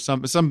limo or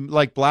some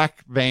like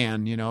black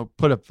van,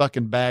 put a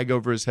fucking bag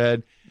over his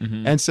head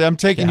and say, I'm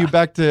taking you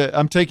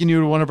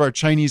to one of our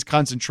Chinese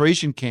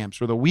concentration camps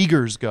where the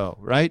Uyghurs go,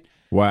 right?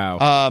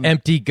 Wow.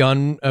 Empty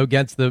gun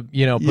against the, put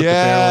the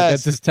barrel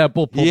against his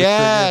temple, pull the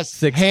trigger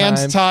 6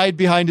 hands times. tied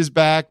behind his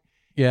back.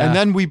 Yeah. And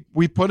then we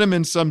put him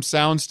in some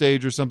sound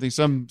stage or something,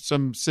 some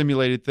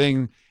simulated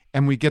thing,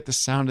 and we get the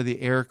sound of the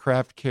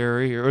aircraft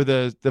carrier or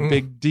the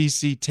big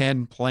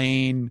DC-10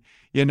 plane,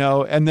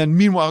 and then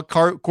meanwhile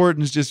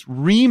Corden's just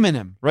reaming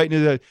him right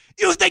into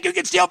you think you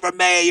can steal from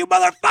me, you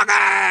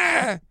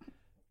motherfucker.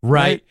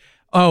 Right.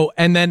 Oh,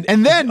 and then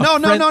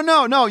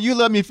no, you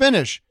let me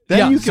finish.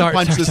 Then you can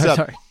punch this up.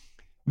 Sorry.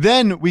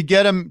 Then we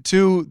get him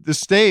to the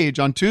stage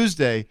on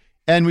Tuesday,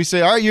 and we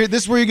say, all right,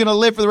 this is where you're going to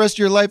live for the rest of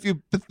your life, you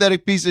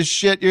pathetic piece of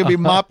shit. You're going to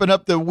be mopping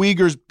up the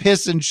Uyghurs'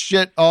 piss and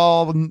shit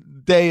all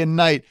day and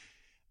night.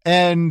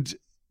 And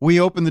we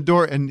open the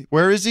door, and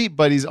where is he?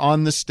 But he's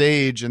on the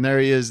stage, and there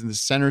he is in the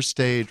center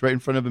stage, right in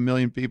front of 1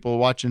 million people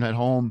watching at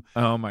home.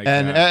 Oh, my God.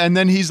 And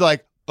then he's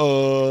like,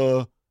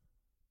 what?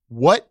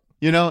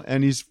 And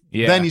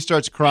then he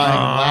starts crying and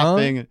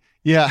laughing.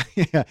 Yeah.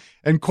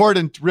 And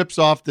Corden rips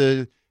off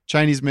the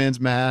Chinese man's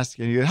mask,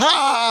 and he goes,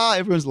 ha!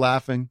 Everyone's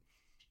laughing.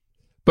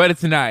 But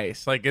it's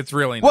nice. Like, it's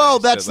really nice. Well,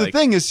 that's the like,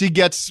 thing is we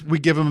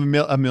give him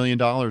 $1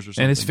 million or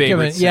something. And his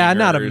favorite not $1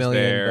 singer is million,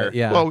 there. but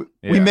yeah. Well,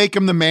 we make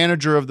him the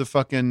manager of the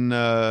fucking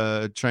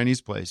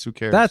Chinese place. Who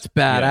cares? That's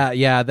bad.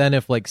 Yeah. Then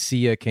if like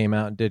Sia came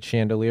out and did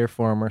Chandelier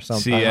for him or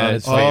something. Sia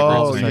is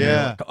Oh, favorite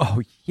yeah.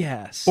 Oh,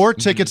 yes. Or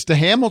tickets to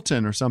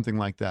Hamilton or something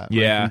like that. where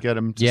you Yeah. can get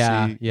him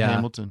to see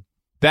Hamilton.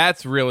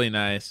 That's really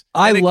nice.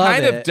 I and it love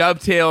kind it. of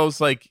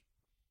dovetails, like,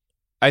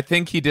 I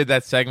think he did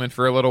that segment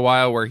for a little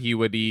while where he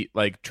would eat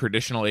like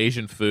traditional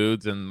Asian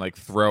foods and like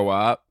throw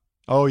up.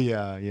 Oh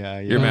yeah.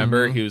 You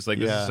remember? He was like,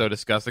 "This is so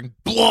disgusting."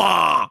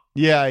 Blah.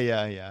 Yeah.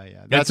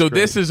 And That's so great.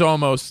 this is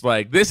almost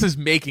like this is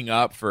making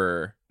up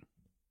for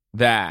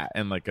that,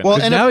 and like Well,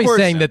 and now of he's course-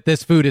 saying that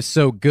this food is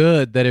so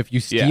good that if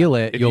you steal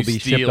it, if you'll you be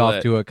steal shipped off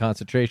it. to a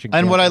concentration camp.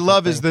 And what or I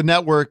love something. is the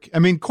network. I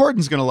mean,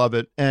 Corden's going to love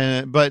it,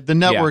 but the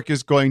network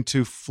is going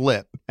to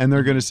flip, and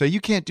they're going to say,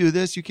 "You can't do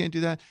this, you can't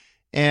do that."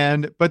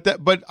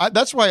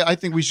 That's why I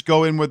think we should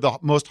go in with the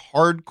most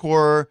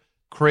hardcore,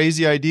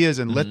 crazy ideas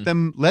and let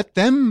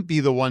them be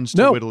the ones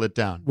to whittle it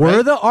down. We're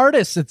right? the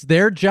artists. It's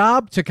their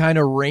job to kind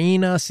of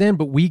rein us in,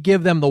 but we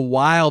give them the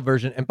wild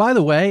version. And by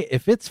the way,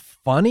 if it's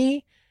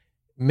funny,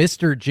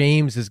 Mr.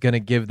 James is going to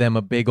give them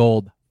a big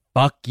old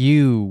fuck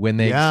you when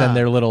they send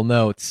their little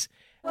notes.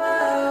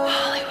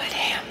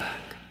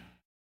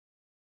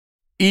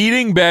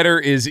 Eating better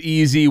is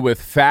easy with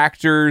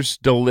Factor's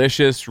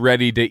delicious,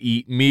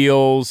 ready-to-eat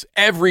meals.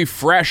 Every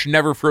fresh,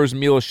 never frozen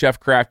meal is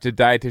chef-crafted,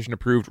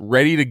 dietitian-approved,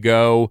 ready to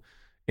go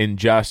in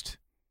just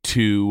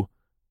 2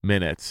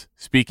 minutes.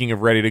 Speaking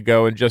of ready to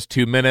go in just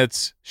 2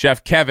 minutes,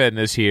 Chef Kevin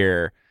is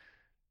here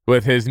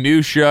with his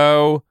new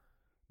show,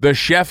 The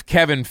Chef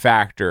Kevin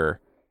Factor,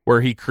 where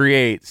he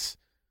creates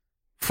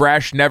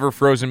fresh, never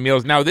frozen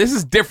meals. Now, this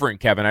is different,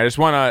 Kevin. I just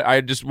want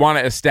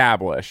to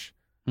establish.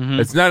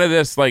 It's none of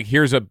this like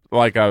here's a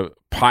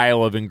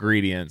pile of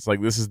ingredients.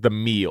 Like this is the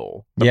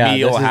meal. The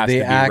meal has to be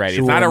ready.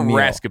 It's not a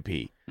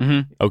recipe.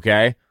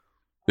 Okay,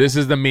 this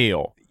is the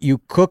meal. You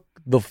cook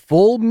the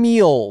full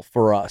meal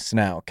for us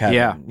now, Kevin.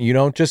 Yeah. You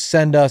don't just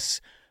send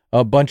us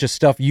a bunch of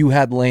stuff you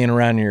had laying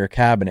around in your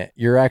cabinet.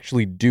 You're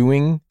actually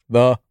doing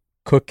the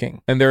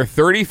cooking. And there are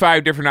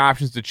 35 different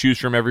options to choose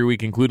from every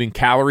week, including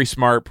Calorie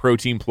Smart,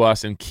 Protein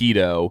Plus, and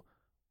Keto.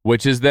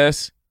 Which is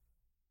this?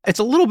 It's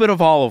a little bit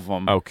of all of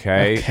them.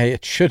 Okay. Okay,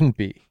 it shouldn't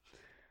be.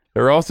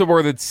 There are also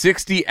more than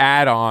 60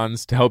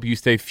 add-ons to help you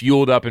stay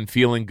fueled up and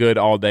feeling good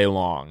all day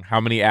long.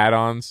 How many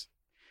add-ons?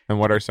 And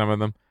what are some of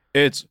them?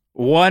 It's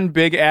one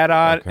big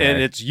add-on, Okay.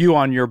 and it's you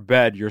on your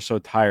bed. You're so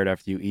tired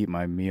after you eat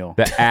my meal.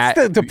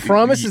 The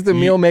promise is the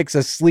meal makes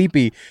us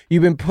sleepy.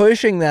 You've been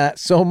pushing that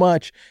so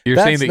much. You're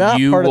That's saying that not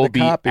you part of will the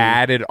be copy.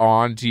 added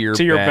on to your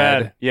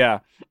bed. Yeah.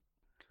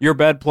 Your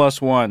bed plus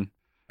one.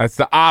 That's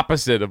the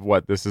opposite of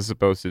what this is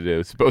supposed to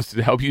do. It's supposed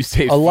to help you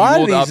stay A lot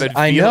of fueled up these, and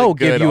I feeling know,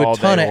 good give you a all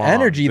ton day of long.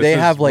 energy. This They is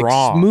have like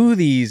wrong.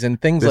 smoothies and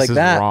things This like is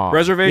that. wrong.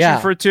 Reservation Yeah.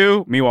 for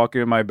two. Me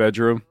walking in my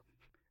bedroom.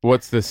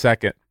 What's the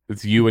second?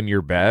 It's you in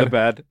your The bed.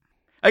 bed.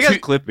 I guess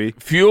Clippy.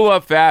 Fuel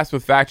up fast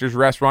with Factor's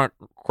restaurant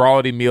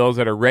quality meals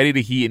that are ready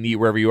to heat and eat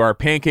wherever you are.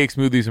 Pancakes,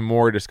 smoothies, and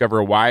more. Discover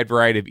a wide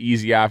variety of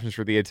easy options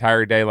for the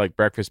entire day, like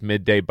breakfast,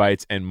 midday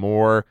bites, and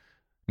more.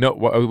 No,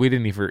 we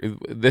didn't even.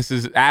 This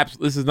is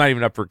not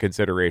even up for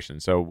consideration.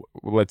 So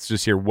let's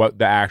just hear what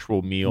the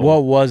actual meal.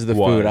 What was the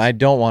food? I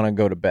don't want to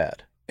go to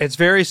bed. It's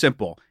very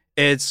simple.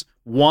 It's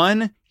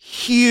one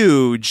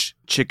huge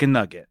chicken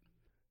nugget.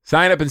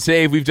 Sign up and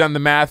save. We've done the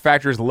math.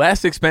 Factor is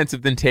less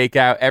expensive than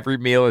takeout. Every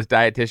meal is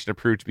dietitian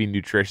approved to be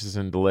nutritious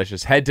and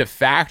delicious. Head to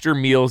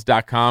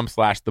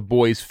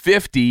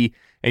factormeals.com/theboys50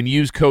 and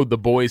use code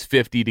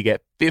theboys50 to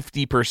get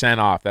 50%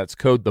 off. That's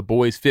code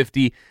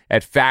theboys50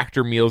 at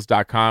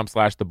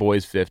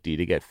factormeals.com/theboys50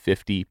 to get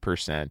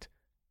 50%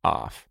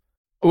 off.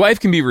 Life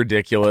can be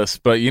ridiculous,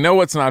 but you know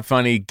what's not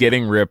funny?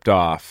 Getting ripped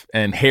off.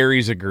 And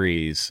Harry's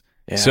agrees.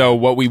 Yeah. So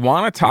what we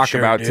want to talk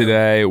sure about do.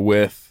 today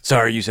with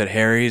Sorry, you said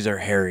Harry's or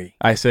Harry?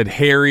 I said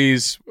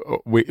Harry's.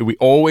 We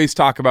always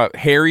talk about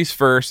Harry's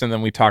first, and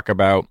then we talk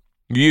about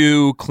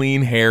you,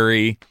 Clean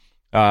Harry,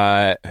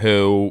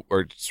 who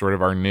are sort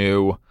of our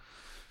new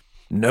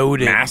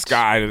Noted.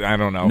 mascot. I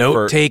don't know.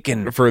 Note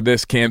taken. For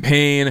this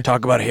campaign.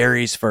 Talk about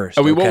Harry's first.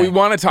 What okay. we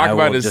want to talk I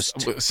about will is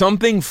just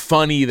something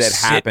funny that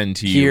sit happened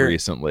to you here.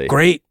 recently.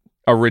 Great.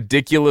 A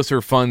ridiculous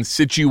or fun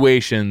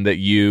situation that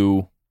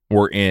you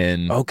were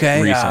in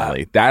Okay,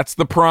 recently. That's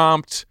the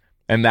prompt.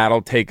 And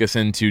that'll take us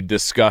into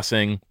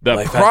discussing the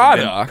Life hasn't been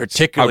product,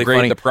 particularly how great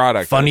funny. the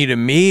product Funny is. to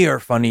me or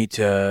funny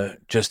to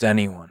just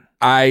anyone?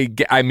 I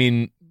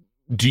mean,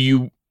 do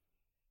you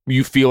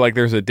feel like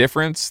there's a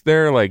difference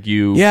there? Like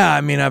you... Yeah, I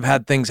mean, I've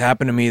had things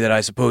happen to me that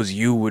I suppose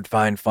you would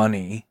find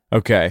funny.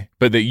 Okay,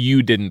 but that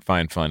you didn't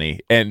find funny.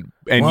 And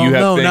Well, you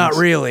have no, things, not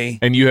really.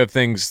 And you have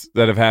things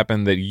that have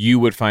happened that you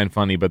would find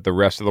funny, but the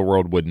rest of the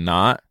world would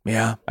not.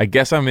 Yeah. I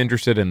guess I'm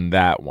interested in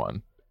that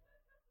one.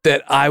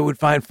 That I would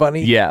find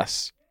funny?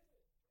 Yes.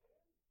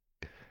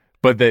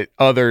 But that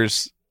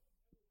others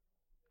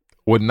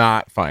would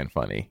not find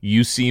funny.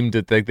 You seem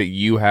to think that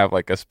you have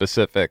like a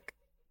specific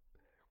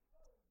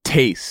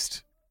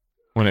taste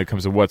when it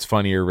comes to what's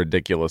funny or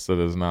ridiculous that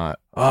is not.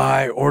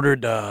 I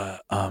ordered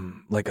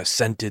like a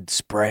scented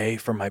spray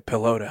for my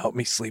pillow to help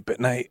me sleep at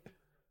night,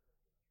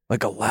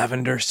 like a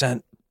lavender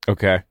scent.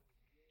 Okay.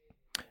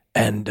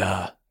 And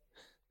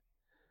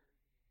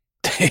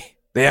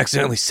they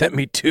accidentally sent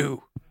me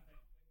 2.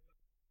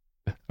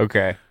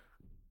 Okay.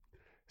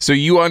 So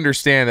you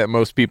understand that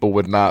most people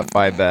would not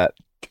find that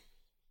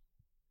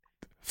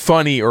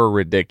funny or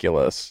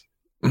ridiculous,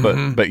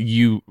 but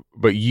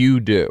you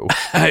do.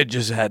 I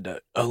just had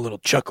a little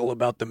chuckle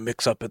about the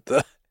mix-up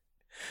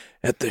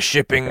at the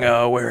shipping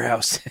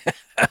warehouse.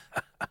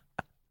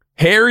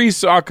 Harry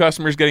saw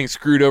customers getting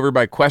screwed over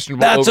by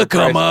questionable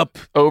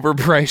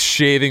overpriced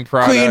shaving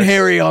products. Clean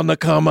Harry on the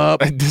come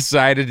up. And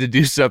decided to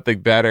do something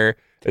better.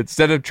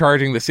 Instead of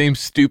charging the same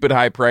stupid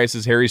high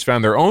prices, Harry's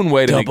found their own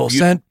way to double make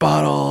cent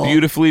bottle,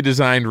 beautifully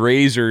designed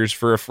razors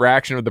for a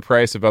fraction of the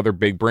price of other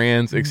big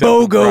brands.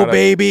 BOGO,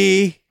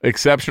 baby.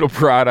 Exceptional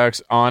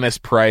products,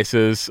 honest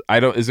prices.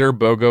 Is there a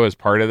BOGO as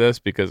part of this?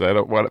 Because I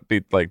don't want to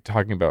be like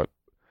talking about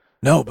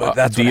but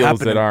that's deals what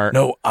happened. that aren't.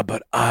 No,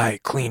 but I,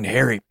 Clean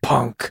Harry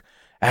punk,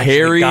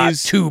 actually got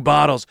 2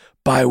 bottles.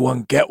 Buy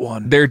one, get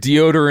one. Their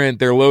deodorant,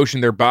 their lotion,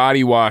 their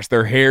body wash,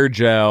 their hair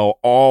gel,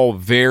 all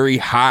very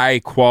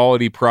high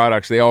quality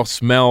products. They all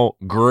smell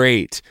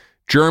great.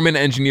 German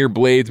engineered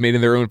blades made in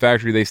their own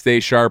factory. They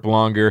stay sharp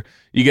longer.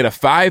 You get a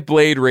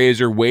 5-blade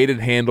razor, weighted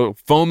handle,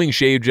 foaming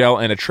shave gel,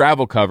 and a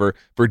travel cover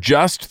for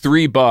just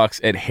 $3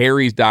 at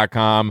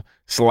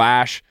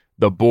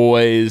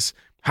harrys.com/theboys.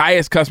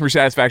 Highest customer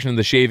satisfaction in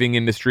the shaving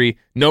industry.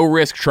 No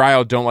risk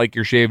trial. Don't like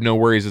your shave. No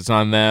worries. It's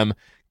on them.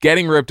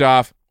 Getting ripped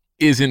off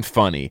isn't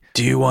funny.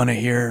 Do you want to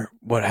hear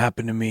what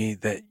happened to me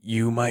that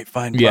you might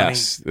find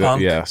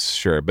funny? Yes,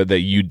 sure, but that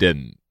you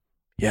didn't.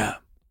 Yeah.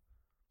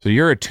 So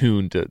you're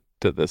attuned to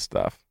this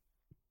stuff.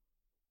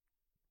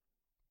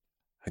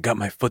 I got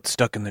my foot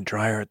stuck in the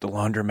dryer at the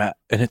laundromat,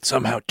 and it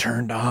somehow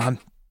turned on.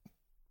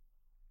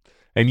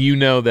 And you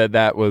know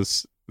that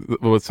was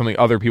something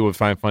other people would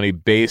find funny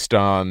based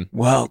on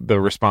the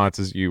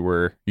responses you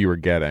were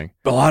getting.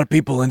 A lot of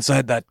people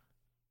inside that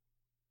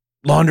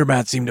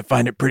laundromat seemed to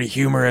find it pretty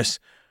humorous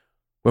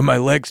when my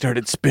leg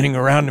started spinning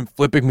around and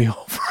flipping me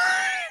over.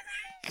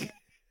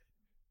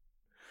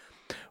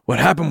 What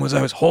happened was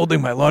I was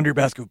holding my laundry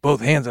basket with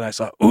both hands and I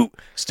saw,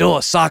 still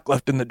a sock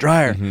left in the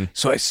dryer. Mm-hmm.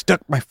 So I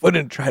stuck my foot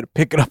in and tried to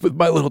pick it up with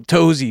my little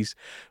toesies.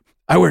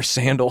 I wear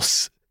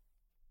sandals.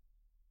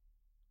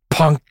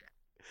 Punk.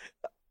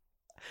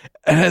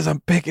 And as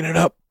I'm picking it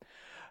up,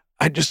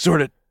 I just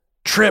sort of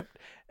tripped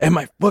and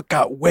my foot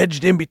got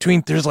wedged in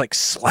between. There's like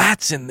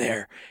slats in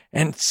there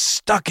and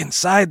stuck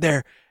inside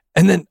there.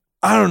 And then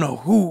I don't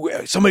know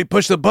somebody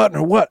pushed the button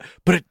or what,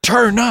 but it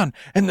turned on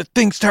and the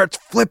thing starts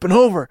flipping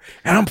over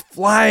and I'm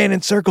flying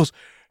in circles.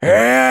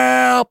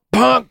 Help,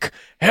 punk!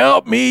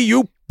 Help me,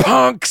 you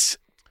punks!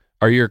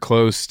 Are your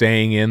clothes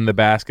staying in the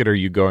basket or are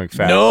you going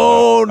fast?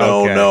 No.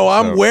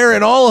 I'm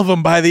wearing all of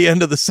them by the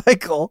end of the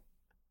cycle.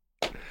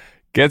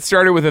 Get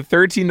started with a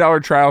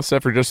 $13 trial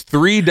set for just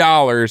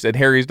 $3 at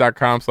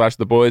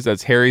harrys.com/theboys.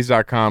 That's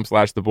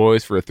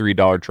harrys.com/theboys for a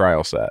 $3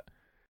 trial set.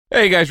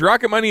 Hey guys,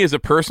 Rocket Money is a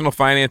personal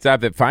finance app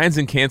that finds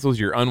and cancels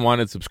your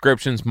unwanted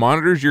subscriptions,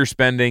 monitors your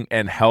spending,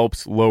 and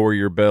helps lower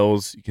your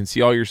bills. You can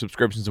see all your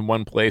subscriptions in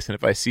one place, and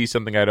if I see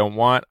something I don't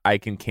want, I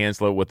can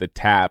cancel it with a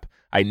tap.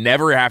 I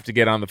never have to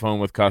get on the phone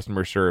with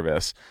customer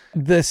service.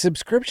 The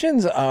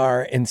subscriptions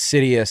are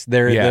insidious.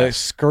 They're the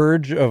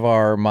scourge of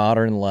our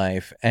modern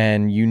life,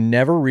 and you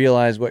never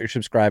realize what you're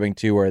subscribing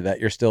to or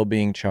that you're still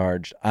being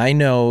charged. I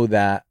know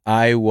that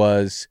I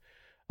was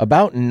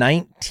about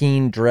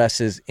 19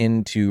 dresses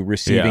into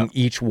receiving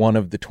each one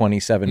of the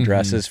 27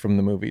 dresses from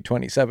the movie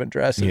 27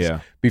 Dresses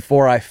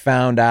before I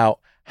found out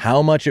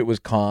how much it was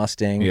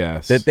costing,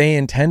 that they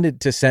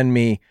intended to send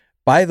me,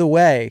 by the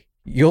way,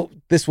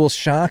 this will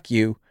shock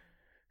you,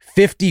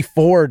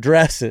 54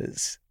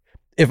 dresses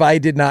if I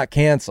did not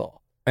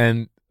cancel.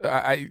 And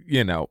I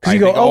go,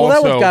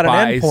 that one's got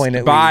an endpoint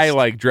at by least.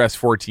 Like dress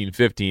 14,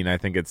 15, I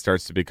think it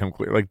starts to become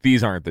clear. Like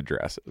these aren't the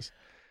dresses.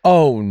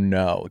 Oh,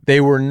 no.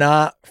 They were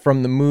not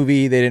from the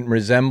movie. They didn't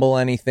resemble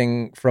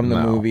anything from the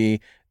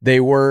movie. They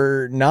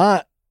were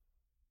not.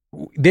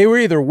 They were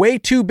either way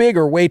too big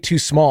or way too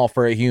small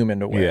for a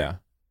human to wear. Yeah.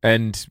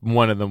 And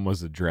one of them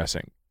was a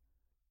dressing.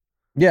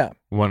 Yeah.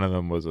 One of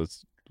them was a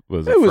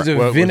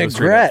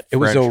vinaigrette. It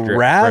was a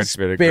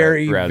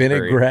raspberry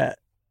vinaigrette.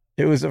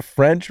 It was a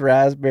French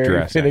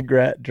raspberry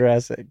vinaigrette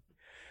dressing.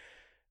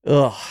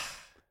 Ugh.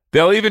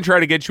 They'll even try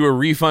to get you a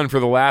refund for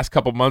the last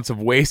couple months of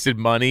wasted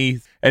money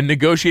and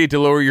negotiate to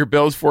lower your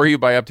bills for you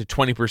by up to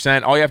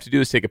 20%. All you have to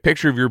do is take a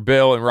picture of your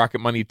bill and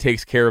Rocket Money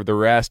takes care of the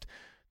rest.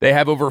 They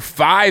have over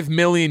 5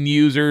 million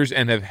users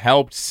and have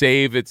helped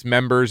save its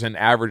members an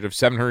average of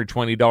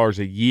 $720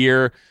 a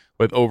year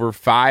with over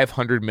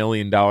 $500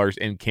 million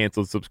in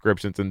canceled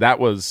subscriptions. And that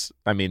was,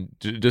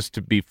 just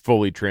to be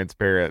fully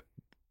transparent,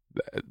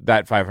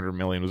 that $500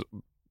 million was,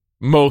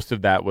 most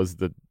of that was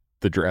the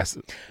the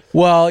dresses.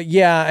 Well,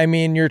 yeah, I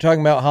mean, you're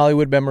talking about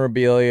Hollywood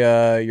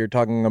memorabilia. You're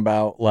talking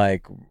about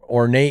like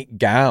ornate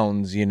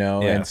gowns, you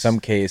know, in some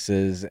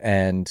cases,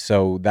 and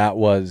so that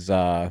was,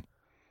 that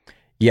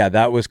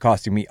was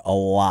costing me a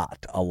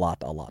lot.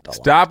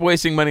 Stop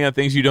wasting money on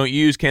things you don't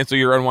use. Cancel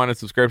your unwanted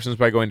subscriptions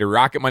by going to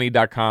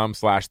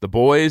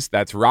rocketmoney.com/theboys.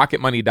 That's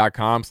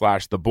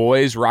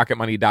rocketmoney.com/theboys.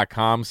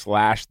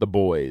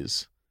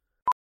 rocketmoney.com/theboys.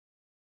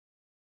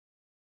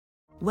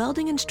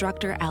 Welding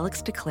instructor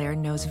Alex DeClaire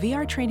knows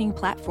VR training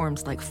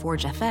platforms like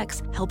Forge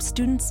FX help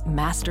students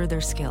master their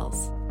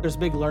skills. There's a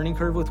big learning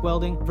curve with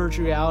welding.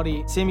 Virtual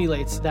reality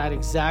simulates that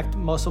exact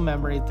muscle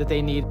memory that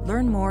they need.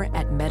 Learn more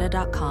at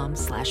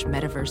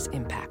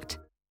meta.com/metaverseimpact.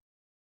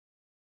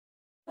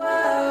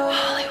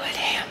 Hollywood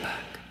Handbook.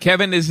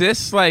 Kevin, is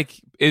this like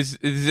is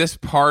this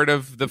part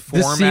of the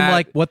format? This seem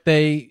like what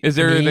they is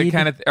there need? the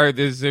kind of or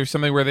is there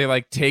something where they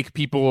like take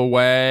people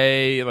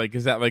away? Like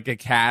is that like a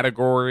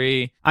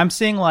category? I'm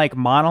seeing like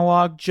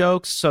monologue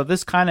jokes, so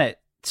this kind of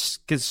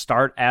could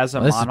start as a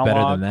this monologue. is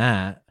better than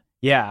that.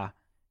 Yeah.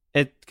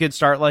 It could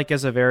start like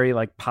as a very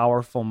like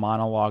powerful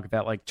monologue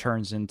that like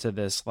turns into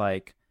this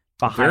like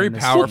behind Very the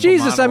powerful. Well,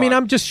 Jesus, monologue. I mean,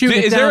 I'm just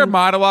shooting. Is it there a down.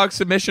 monologue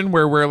submission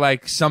where we're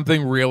like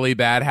something really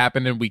bad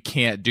happened and we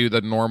can't do the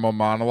normal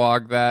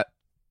monologue that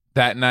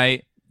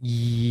night?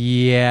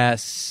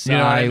 Yes, You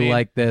know what I mean?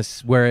 like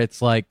this where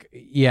it's like,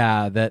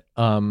 that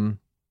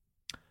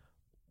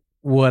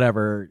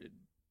whatever,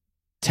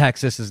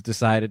 Texas has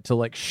decided to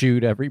like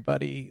shoot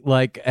everybody,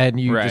 like, and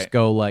you Right. just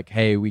go like,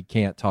 hey, we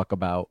can't talk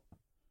about.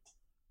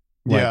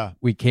 Like, Yeah.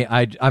 we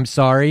can't. I'm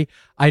sorry.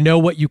 I know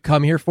what you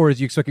come here for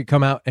is you expect to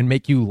come out and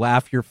make you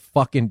laugh your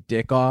fucking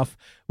dick off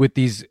with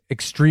these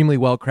extremely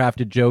well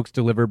crafted jokes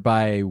delivered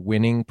by a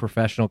winning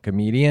professional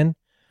comedian.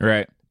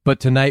 Right. But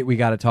tonight we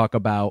got to talk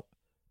about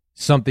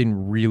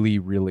something really,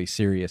 really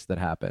serious that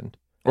happened.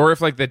 Or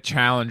if like the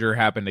Challenger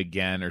happened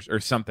again or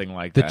something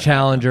like The that.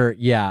 Challenger,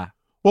 yeah.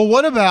 Well,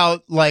 what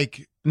about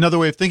like another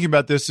way of thinking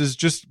about this is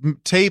just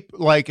tape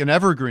like an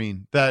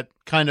evergreen that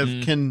kind of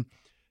can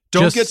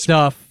Just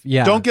stuff,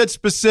 yeah. Don't get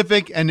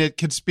specific, and it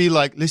could be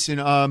like, listen,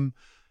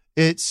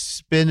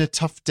 it's been a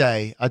tough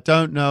day. I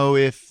don't know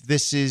if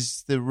this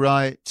is the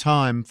right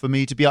time for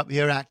me to be up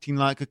here acting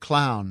like a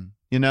clown,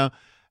 you know.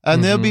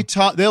 And there'll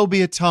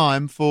be a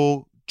time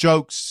for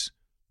jokes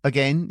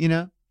again, you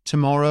know,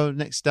 tomorrow,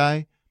 next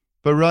day.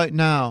 But right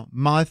now,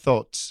 my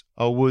thoughts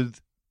are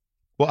with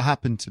what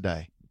happened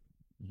today,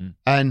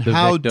 and The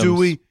how victims. do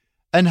we?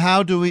 And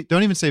how do we?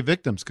 Don't even say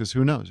victims, because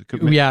who knows? It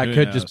could be, Yeah, it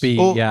could just be,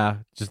 Or-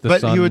 just the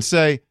but sun. he would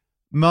say,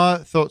 my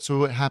thoughts are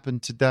what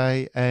happened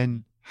today,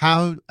 and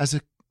how, as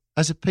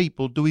a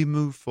people, do we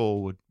move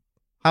forward?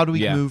 How do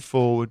we Yeah. move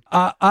forward?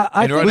 I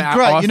And with what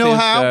Grace, you Off know is,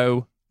 how?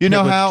 though, You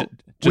know it was how?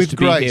 just With to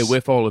be Grace. here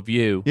with all of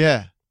you.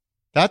 Yeah,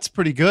 that's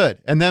pretty good.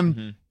 And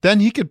then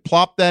he could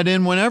plop that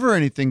in whenever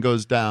anything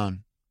goes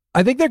down.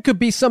 I think there could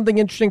be something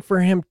interesting for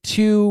him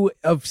too,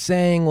 of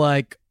saying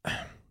like,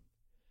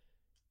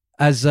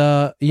 as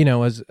I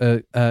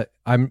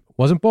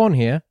wasn't born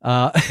here.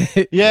 Yeah.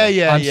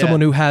 I'm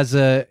someone who has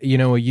a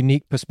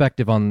unique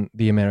perspective on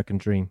the American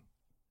dream,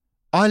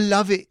 I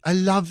love it. I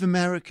love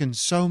Americans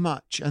so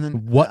much, and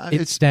then what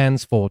it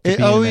stands for to be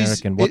an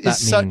American, what it that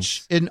is means.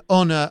 such an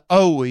honor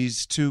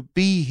always to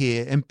be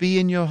here and be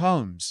in your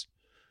homes.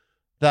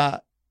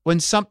 That when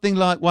something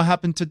like what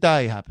happened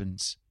today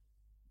happens,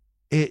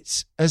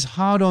 it's as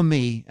hard on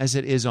me as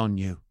it is on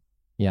you.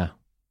 Yeah.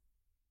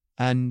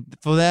 And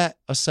for that,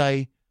 I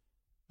say,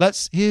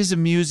 here's a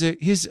music.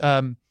 Here's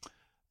who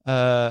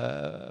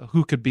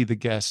could be the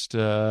guest?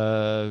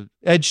 Ed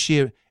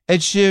Sheeran. Ed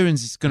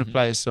Sheeran's going to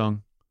play a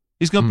song.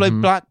 He's going to play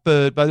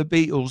Blackbird by the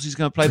Beatles. He's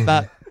going to play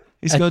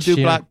He's going to do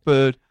Sheeran.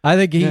 Blackbird. I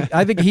think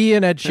he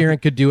and Ed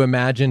Sheeran could do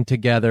Imagine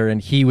together,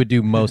 and he would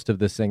do most of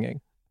the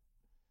singing.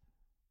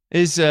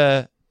 This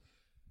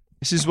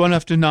is One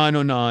After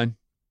 909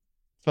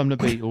 from the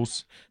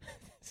Beatles.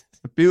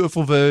 A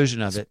beautiful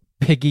version of it.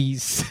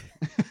 Piggies.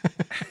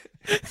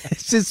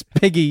 It's just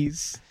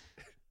piggies.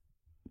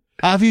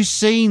 Have you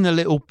seen the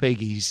little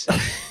piggies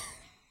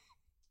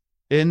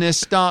in their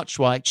starch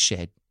white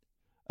shed?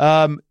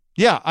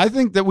 Yeah, I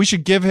think that we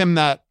should give him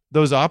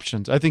those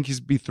options. I think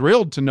he'd be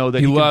thrilled to know that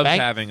He he loves can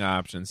bank, having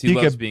options. He he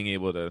loves could- being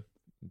able to.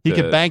 he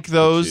could bank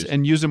those choose.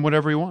 and use them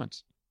whatever he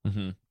wants.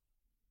 Mm-hmm.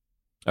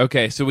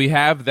 Okay, so we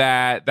have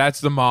that. That's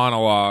the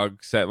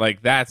monologue set.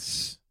 Like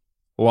that's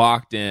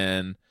locked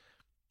in.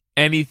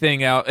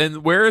 Anything else?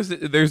 And where is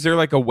it? Is there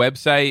like a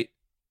website?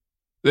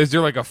 Is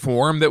there like a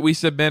form that we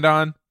submit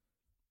on?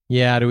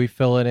 Yeah, do we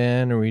fill it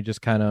in, or we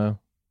just kind of?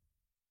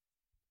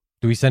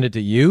 Do we send it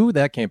to you?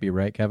 That can't be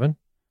right, Kevin.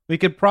 We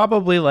could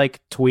probably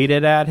like tweet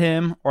it at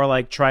him or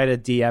like try to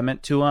DM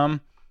it to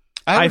him.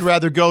 I would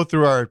rather go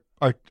through our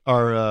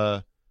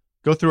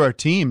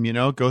team, you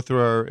know, go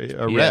through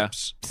our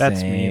reps.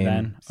 That's me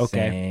then.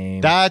 Okay.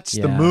 Same. That's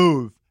the Yeah.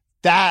 move.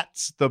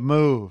 That's the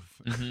move.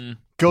 Mm-hmm.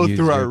 Go Use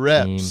through our your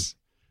reps.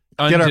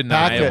 Get our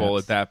Undeniable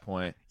packets. at that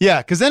point. Yeah,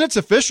 because then it's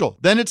official.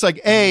 Then it's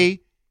like,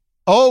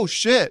 oh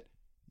shit,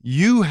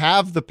 you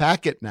have the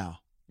packet now.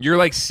 You're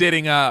like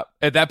sitting up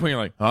at that point.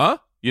 You're like, huh?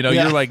 You know,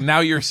 Yeah. you're like, now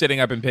you're sitting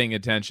up and paying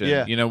attention.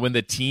 Yeah. You know, when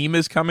the team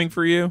is coming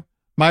for you.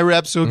 My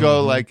reps will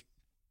go like,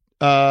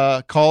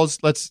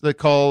 let's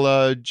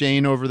call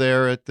Jane over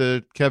there at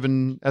the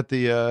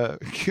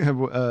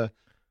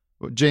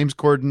James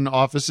Corden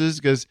offices,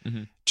 because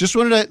just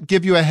wanted to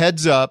give you a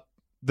heads up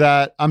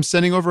that I'm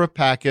sending over a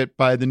packet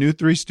by the new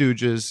Three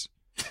Stooges,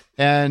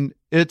 and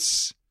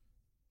it's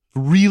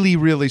really,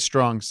 really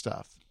strong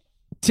stuff.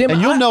 Tim,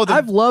 and you'll know that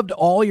I've loved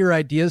all your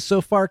ideas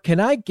so far. Can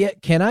I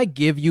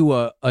give you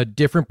a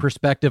different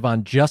perspective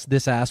on just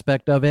this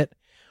aspect of it?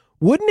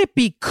 Wouldn't it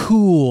be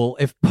cool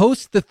if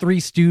post the Three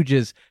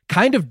Stooges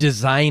kind of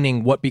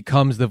designing what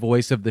becomes the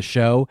voice of the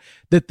show,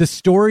 that the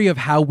story of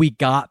how we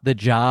got the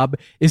job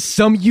is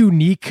some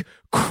unique,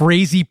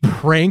 crazy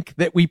prank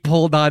that we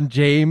pulled on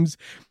James,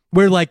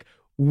 where like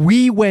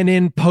we went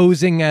in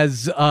posing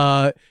as,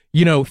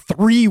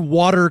 3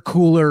 water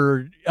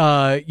cooler,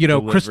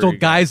 Crystal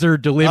Geyser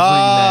delivery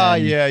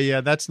man.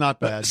 Yeah, that's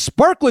not bad.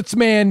 Sparklets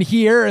man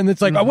here, and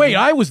it's like, oh wait,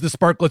 I was the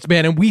Sparklets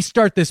man, and we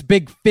start this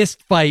big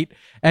fist fight.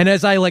 And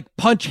as I like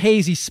punch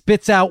Hayes, he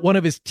spits out one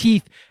of his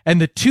teeth, and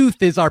the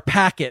tooth is our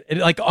packet. It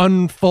like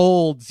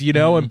unfolds,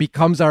 and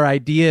becomes our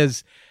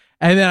ideas.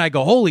 And then I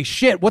go, holy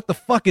shit, what the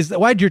fuck is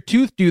that? Why'd your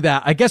tooth do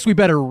that? I guess we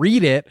better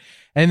read it.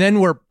 And then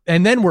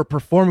we're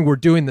performing. We're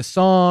doing the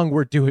song.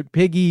 We're doing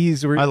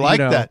piggies. I like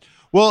that.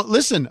 Well,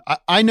 listen,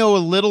 I know a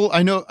little.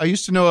 I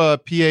used to know a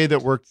PA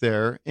that worked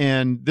there,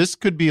 and this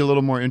could be a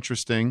little more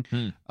interesting.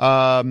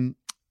 I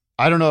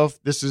don't know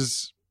if this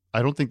is.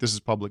 I don't think this is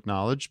public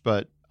knowledge,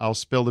 but I'll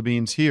spill the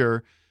beans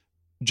here.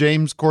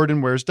 James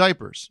Corden wears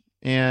diapers,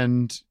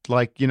 and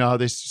like how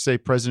they say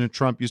President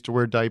Trump used to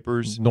wear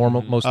diapers.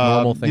 Most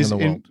normal thing in the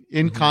world.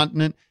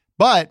 Incontinent,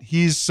 but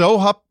he's so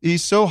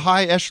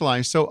high echelon,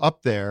 he's so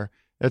up there.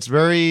 It's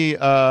very.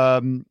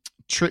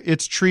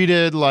 It's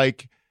treated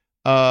like.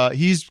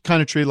 He's kind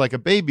of treated like a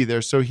baby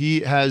there, so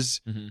he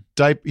has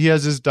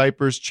his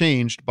diapers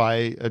changed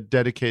by a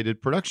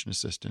dedicated production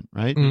assistant,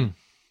 right?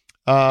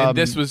 And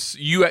this was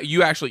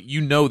you actually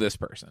know this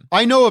person.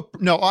 I know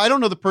I don't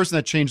know the person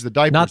that changed the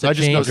diapers. Not the I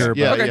just changer,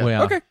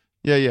 know. Okay.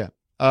 Yeah.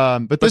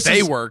 But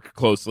they work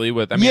closely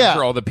with. I'm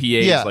sure all the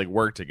PAs like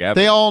work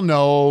together. They all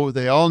know,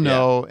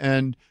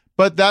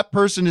 but that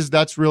person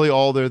that's really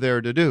all they're there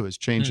to do is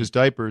change his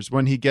diapers.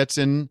 When he gets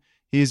in,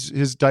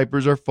 his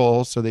diapers are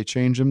full, so they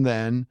change him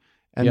then.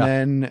 And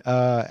then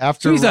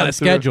after so he's on a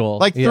schedule,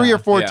 like 3 or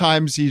 4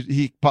 times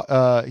he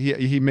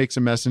makes a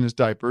mess in his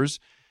diapers.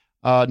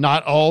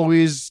 Not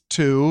always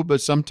 2, but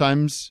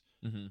sometimes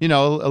a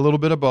little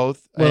bit of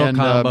both. Little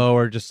combo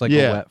or just like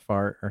a wet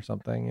fart or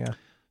something. Yeah.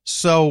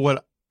 So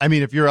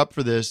if you're up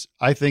for this,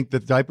 I think the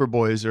diaper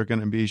boys are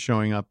going to be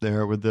showing up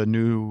there with a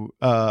new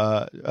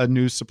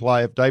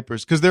supply of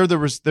diapers, because they're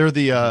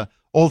the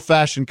old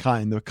fashioned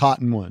kind, the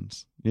cotton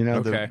ones.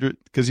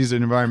 Because he's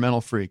an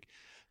environmental freak.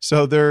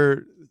 So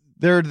they're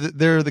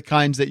the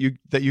kinds that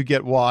you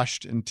get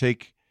washed and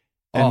take,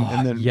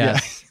 and then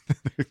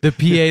the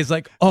PA is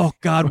like, oh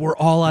God, we're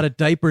all out of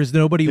diapers.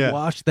 Nobody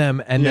washed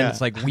them, and then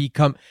it's like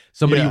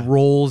somebody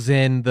rolls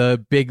in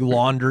the big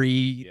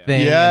laundry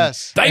thing,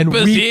 and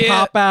we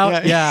pop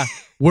out. Yeah.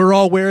 We're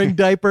all wearing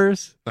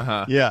diapers.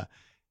 Yeah.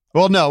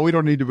 Well, no, we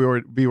don't need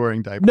to be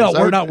wearing diapers. No,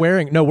 we're not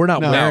wearing. No, we're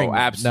not wearing.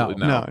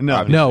 Absolutely no.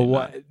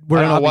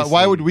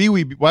 Why would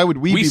we be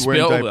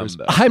wearing diapers?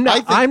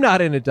 I'm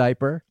not in a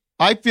diaper.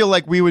 I feel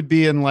like we would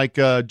be in like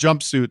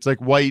jumpsuits, like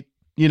white,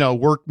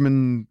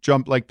 workman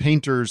like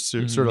painters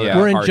sort of. Yeah,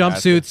 we're in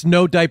jumpsuits,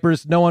 no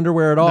diapers, no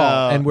underwear at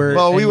all, and we're.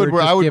 Well, we would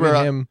wear. I would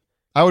wear.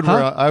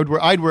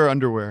 I'd wear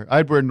underwear.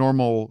 I'd wear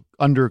normal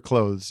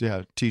underclothes.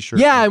 Yeah, t-shirt.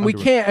 Yeah, and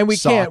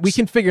underwear. we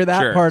can figure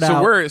that part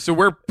out. So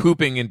we're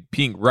pooping and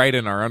peeing right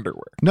in our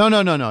underwear.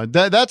 No.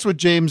 That's what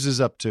James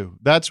is up to.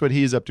 That's what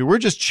he's up to. We're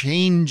just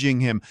changing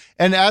him,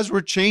 and as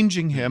we're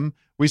changing him.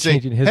 We say,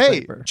 hey,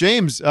 diaper.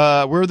 James,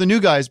 we're the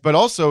new guys, but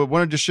also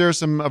wanted to share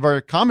some of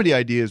our comedy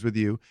ideas with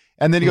you.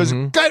 And then he goes,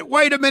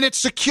 wait a minute,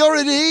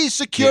 security.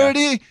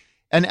 Yeah.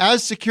 And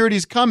as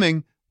security's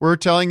coming, we're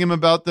telling him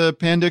about the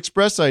Panda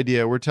Express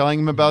idea. We're telling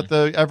him about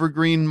the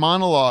evergreen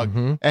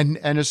monologue. And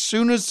as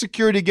soon as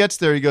security gets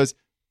there, he goes,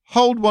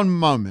 hold one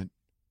moment.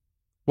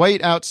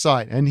 Wait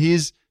outside. And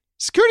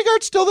security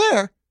guard's still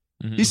there.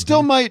 He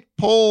still might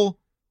pull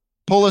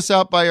us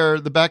out by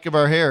the back of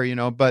our hair,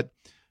 but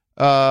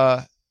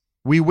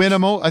we win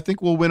him. I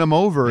think we'll win him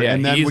over,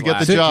 and then we get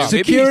the job.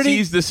 Maybe he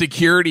sees the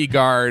security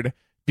guard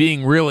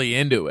being really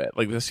into it,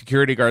 like the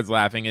security guard's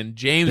laughing, and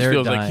James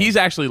feels like he's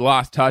actually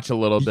lost touch a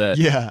little bit.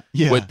 Yeah.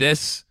 With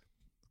this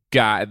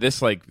guy, this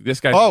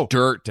guy's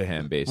dirt to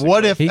him, basically.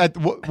 What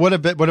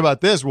about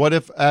this? What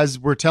if, as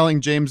we're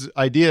telling James'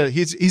 idea,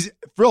 he's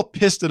real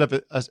pissed at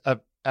us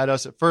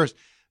at first,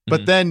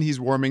 but then he's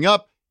warming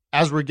up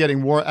as we're getting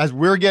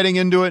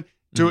into it.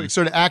 to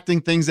sort of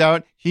acting things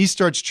out. He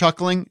starts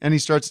chuckling and he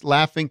starts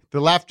laughing.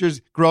 The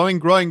laughter's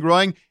growing.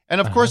 And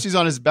of course, he's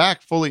on his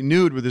back, fully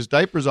nude with his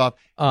diapers off.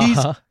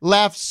 He's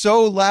laughed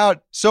so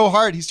loud, so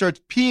hard. He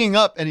starts peeing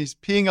up, and he's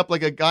peeing up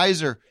like a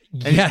geyser.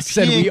 And yes,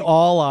 and we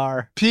all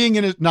are peeing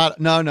in his. Not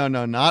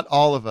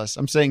all of us.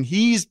 I'm saying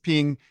he's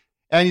peeing,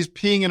 and he's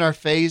peeing in our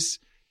face,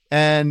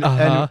 and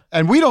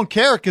we don't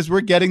care because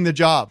we're getting the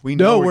job. We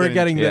know we're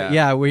getting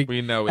the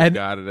we know we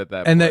got it at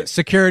that. And point. the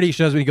security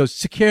shows me. He goes,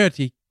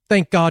 "Security,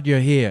 thank God you're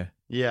here."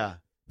 Yeah,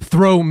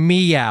 throw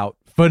me out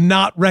for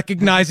not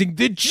recognizing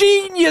the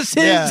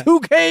geniuses who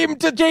came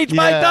to change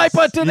my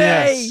diaper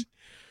today. Yes.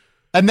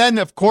 And then,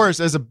 of course,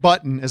 as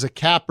a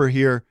capper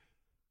here,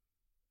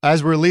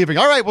 as we're leaving,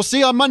 all right, we'll see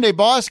you on Monday,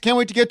 boss. Can't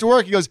wait to get to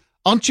work. He goes,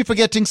 aren't you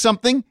forgetting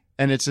something?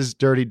 And it's his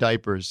dirty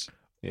diapers.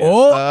 Yeah.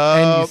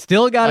 And you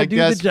still got to do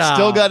the job.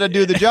 Still got to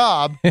do the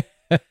job.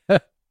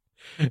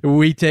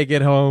 We take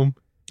it home.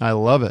 I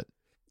love it.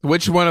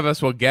 Which one of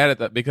us will get it?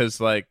 That because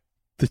like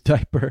the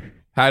diaper.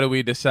 How do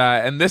we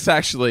decide? And this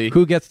actually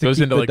who gets to goes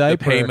keep into the like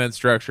diaper? the payment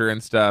structure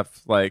and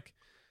stuff. Like,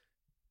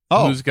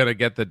 who's gonna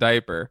get the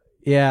diaper?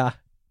 Yeah,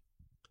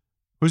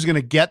 who's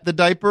gonna get the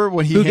diaper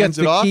when he hands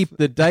it off? Who gets to keep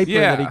the diaper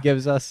that he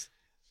gives us?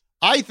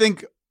 I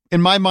think,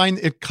 in my mind,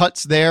 it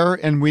cuts there,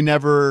 and we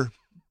never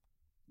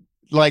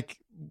like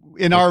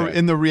in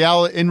the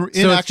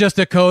reality. So it's just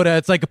a coda.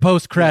 It's like a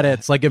post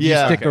credits. Like if you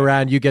stick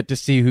around, you get to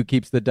see who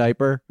keeps the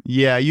diaper.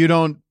 Yeah, you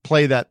don't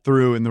play that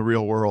through in the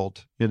real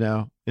world. You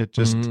know, it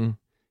just.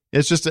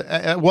 It's just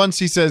once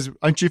he says,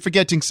 aren't you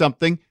forgetting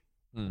something?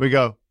 We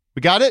go,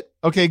 we got it?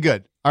 Okay,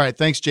 good. All right.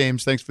 Thanks,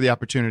 James. Thanks for the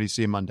opportunity.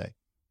 See you Monday.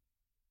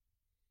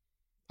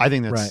 I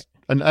think that's right.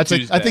 And that's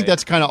I think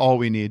that's kind of all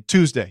we need.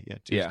 Tuesday. Yeah.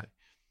 Tuesday. Yeah.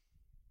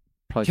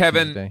 Probably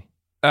Kevin, Tuesday.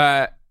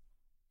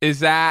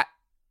 Is that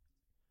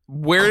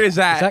where does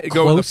that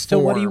go close to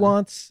what he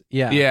wants?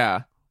 Yeah.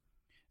 Yeah.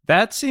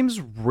 That seems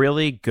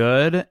really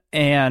good.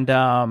 And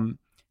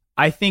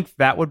I think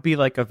that would be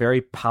like a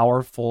very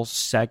powerful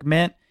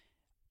segment,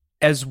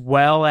 as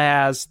well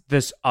as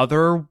this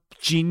other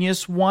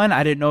genius one.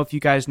 I didn't know if you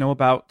guys know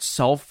about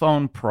cell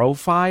phone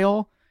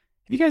profile.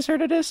 Have you guys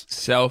heard of this?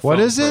 Cell phone what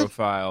is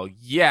profile.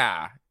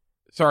 Yeah.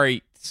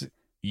 Sorry.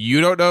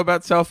 You don't know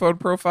about cell phone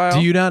profile?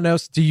 Do you not know?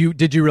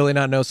 Did you really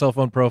not know cell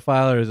phone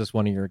profile, or is this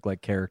one of your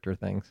like character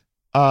things?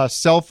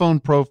 Cell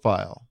phone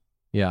profile.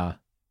 Yeah.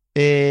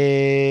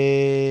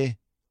 Cell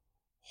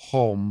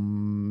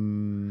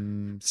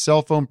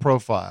phone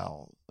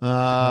profile.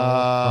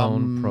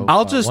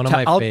 I'll just one of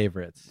my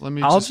favorites.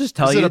 I'll just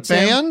tell you. Is it a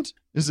band?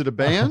 Is it a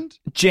band?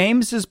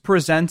 James is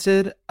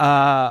presented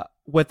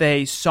with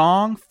a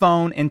song,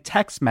 phone, and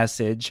text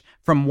message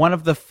from one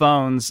of the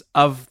phones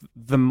of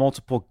the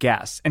multiple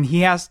guests, and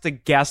he has to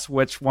guess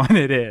which one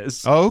it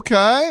is.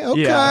 Okay.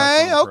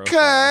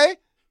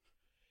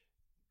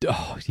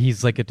 Oh,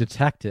 he's like a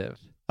detective.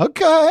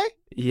 Okay.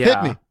 Yeah.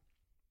 Hit me.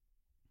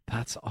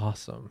 That's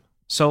awesome.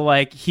 So,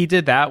 like, he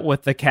did that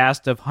with the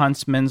cast of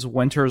Huntsman's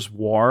Winter's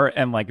War,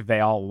 and, like, they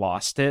all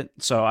lost it.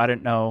 So, I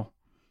don't know.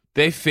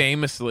 That's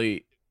famous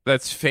when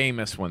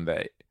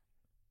they...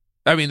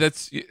 I mean,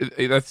 that's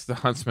the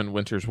Huntsman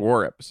Winter's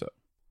War episode.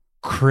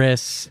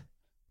 Chris.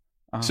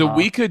 So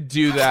we could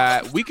do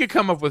that. We could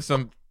come up with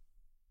some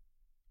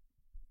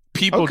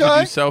people to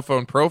do cell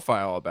phone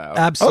profile about.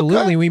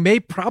 Absolutely. We may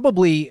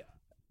probably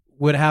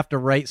would have to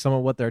write some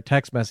of what their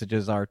text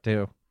messages are,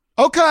 too.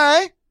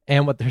 Okay.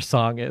 And what their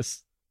song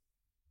is.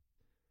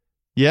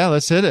 Yeah,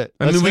 let's hit it.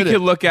 I mean, we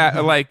could look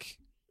at like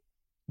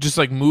just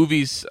like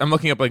movies. I'm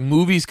looking up like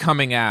movies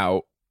coming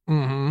out.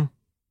 Mm-hmm.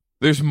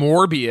 There's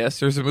Morbius.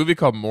 There's a movie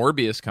called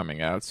Morbius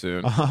coming out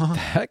soon.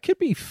 That could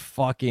be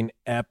fucking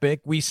epic.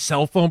 We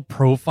cell phone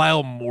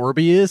profile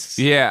Morbius.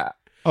 Yeah.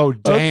 Oh,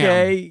 damn.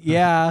 Okay.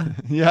 Yeah.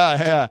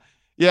 Yeah.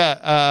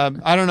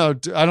 I don't know.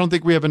 I don't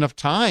think we have enough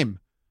time.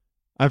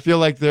 I feel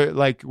like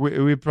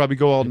we'd probably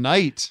go all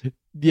night.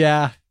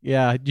 Yeah.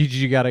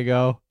 You gotta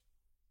go.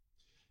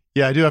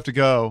 Yeah, I do have to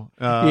go.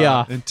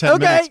 In 10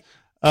 minutes.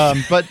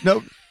 But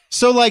no.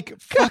 So like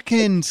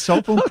fucking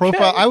cell phone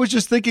profile. I was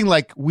just thinking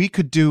like we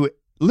could do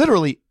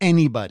literally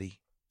anybody.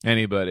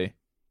 Anybody.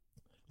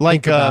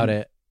 Like think about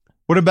it.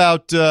 What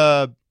about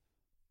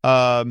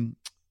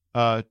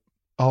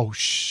oh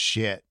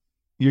shit.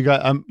 You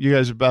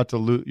guys are about to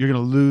lose. You're gonna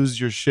lose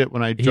your shit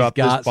when I drop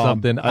this bomb. He's got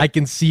something. I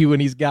can see when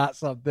he's got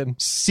something.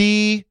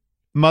 C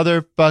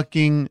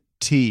motherfucking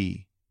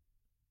T.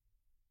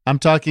 I'm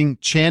talking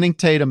Channing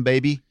Tatum,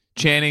 baby.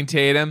 Channing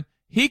Tatum.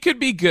 He could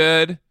be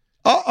good.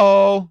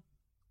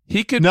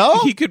 He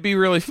could be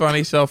really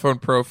funny. Cell phone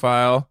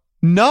profile.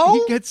 No,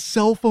 he gets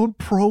cell phone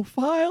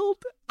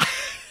profiled.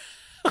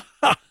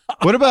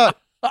 What about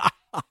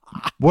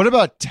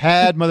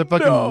Tad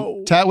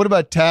motherfucking Tad? What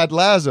about Tad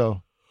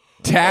Lasso?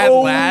 Tad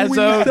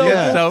Lasso,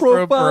 cell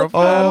phone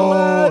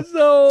profile.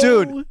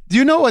 Dude, do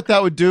you know what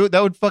that would do?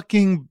 That would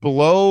fucking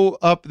blow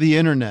up the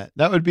internet.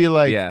 That would be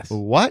like,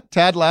 what?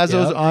 Tad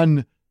Lasso's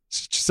on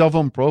cell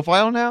phone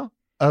profile now?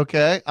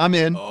 Okay, I'm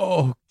in.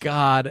 Oh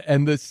God!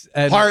 And this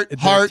heart,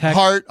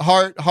 retweet.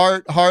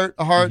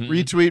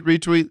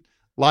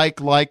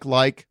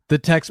 Like. The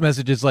text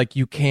message is like,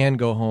 you can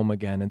go home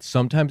again. And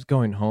sometimes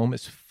going home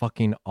is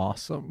fucking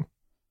awesome.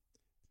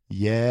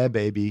 Yeah,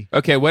 baby.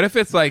 Okay, what if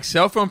it's like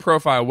cell phone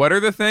profile? What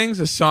are the things?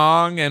 A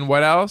song and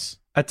what else?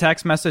 A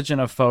text message and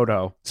a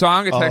photo.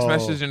 Song, a text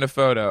message, and a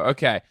photo.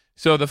 Okay,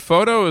 so the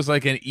photo is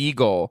like an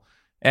eagle,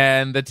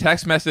 and the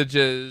text message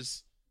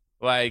is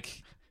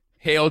like,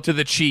 "Hail to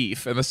the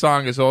chief," and the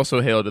song is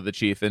also "Hail to the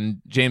chief."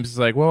 And James is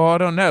like, "Well, I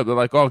don't know." They're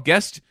like, "Oh,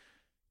 guest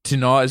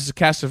tonight is the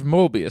cast of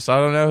Mobius. I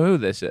don't know who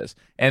this is."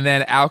 And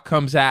then out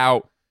comes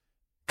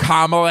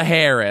Kamala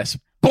Harris.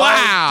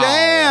 Wow!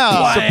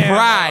 Damn!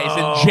 Surprise!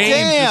 And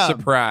James is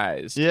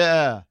surprised.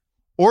 Yeah.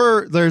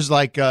 Or there's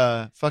like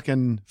a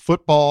fucking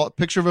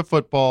picture of a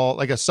football,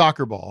 like a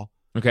soccer ball.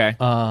 Okay.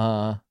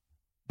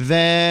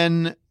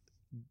 Then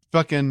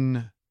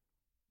fucking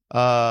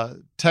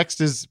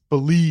text is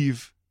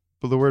believe,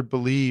 the word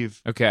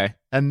believe. Okay.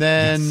 And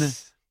then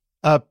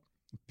a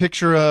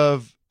picture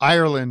of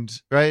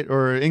Ireland, right?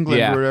 Or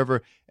England, or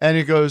whatever. And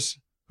it goes,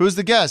 who's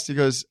the guest? He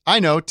goes, I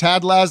know,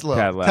 Tad Lasso.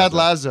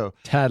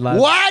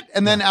 What?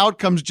 And then out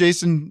comes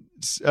Jason,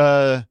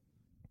 the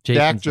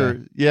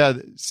actor. Yeah,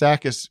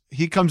 Sakis.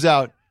 He comes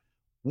out.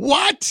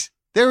 What?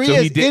 There he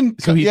is. He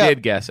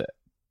did guess it.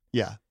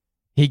 Yeah.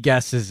 He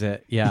guesses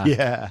it.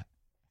 Yeah.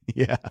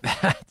 Yeah.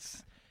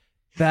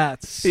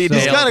 That's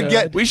he's got to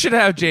get. We should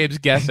have James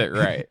guess it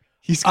right.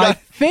 I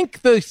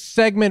think the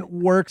segment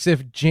works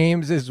if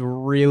James is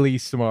really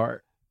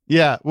smart.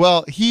 Yeah,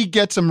 well, he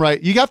gets them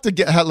right. You have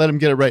to let him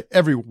get it right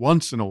every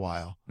once in a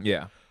while.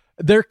 Yeah.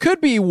 There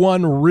could be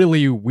one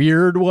really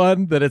weird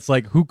one that it's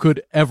like, who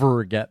could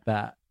ever get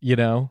that, you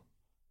know?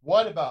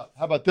 How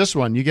about this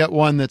one? You get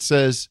one that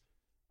says,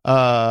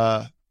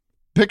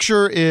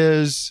 picture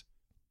is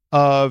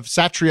of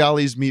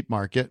Satriali's Meat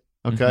Market,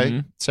 okay? Mm-hmm.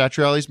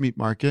 Satriali's Meat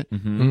Market.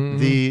 Mm-hmm.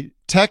 The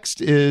text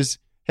is,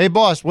 hey,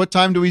 boss, what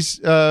time do we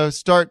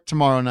start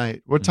tomorrow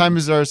night? What time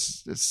is our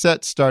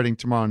set starting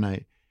tomorrow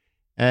night?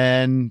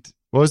 And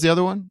what was the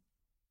other one?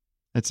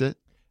 That's it.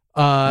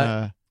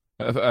 A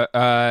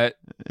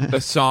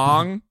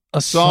song.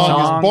 A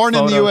song is Born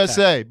in the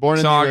USA. Born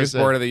in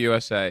the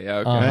USA. Yeah,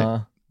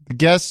 okay. The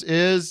guess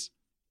is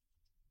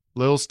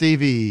Little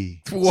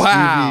Stevie.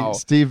 Wow.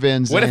 Steve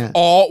Van Zandt.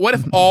 What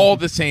if all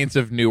the saints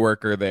of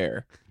Newark are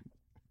there?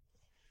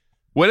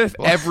 What if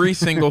every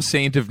single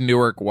saint of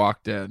Newark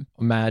walked in?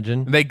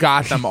 Imagine. They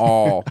got them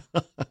all.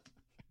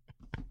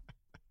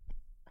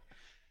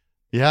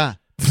 Yeah.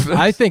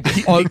 I think.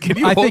 Can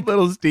you hold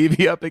little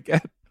Stevie up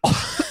again?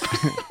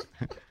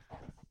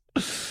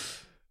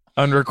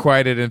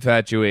 Unrequited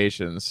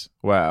infatuations.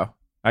 Wow,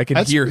 I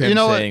can hear him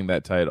saying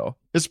that title.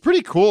 It's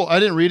pretty cool. I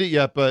didn't read it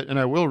yet, and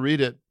I will read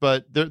it.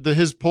 But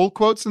his pull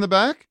quotes in the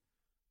back.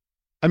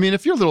 I mean,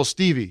 if you're little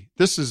Stevie,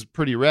 this is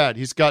pretty rad.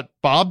 He's got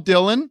Bob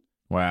Dylan.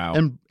 Wow.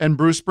 And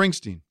Bruce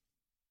Springsteen.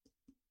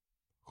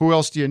 Who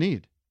else do you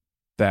need?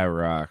 That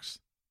rocks.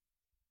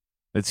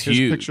 It's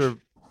huge.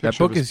 That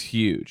book is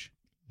huge.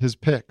 His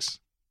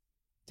picks.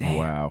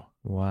 Damn.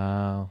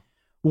 Wow.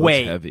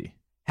 Wait. Heavy.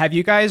 Have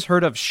you guys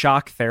heard of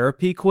Shock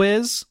Therapy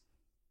Quiz?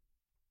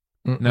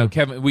 No,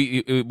 Kevin.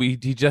 He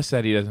just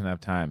said he doesn't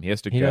have time. He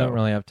has to go. He doesn't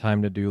really have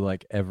time to do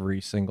like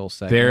every single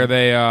segment. There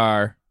they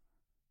are,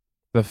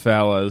 the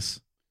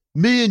fellas.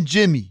 Me and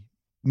Jimmy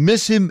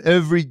miss him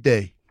every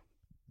day.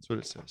 That's what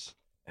it says.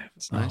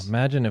 It's nice.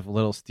 Imagine if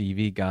little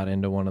Stevie got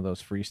into one of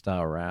those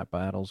freestyle rap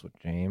battles with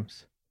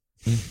James.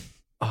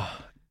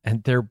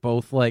 And they're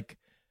both like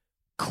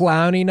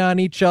clowning on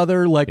each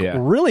other, like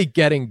really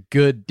getting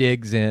good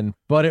digs in,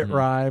 but it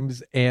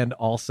rhymes, and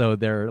also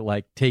they're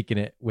like taking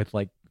it with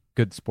like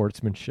good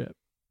sportsmanship.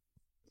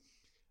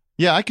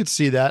 Yeah, I could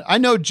see that. I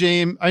know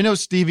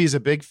Stevie's a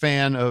big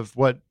fan of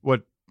what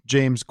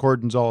James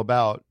Corden's all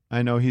about.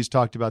 I know he's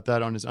talked about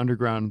that on his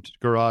underground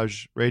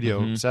garage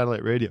radio,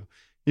 satellite radio.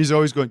 He's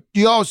always going, "Do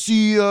y'all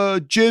see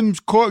James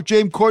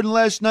Corden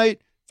last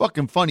night?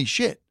 Fucking funny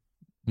shit.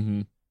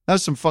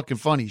 That's some fucking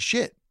funny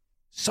shit.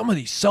 Some of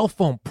these cell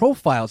phone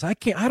profiles, I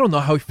don't know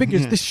how he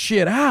figures this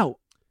shit out."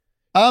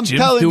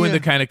 Jim's doing the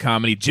kind of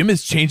comedy. Jim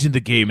is changing the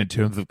game in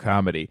terms of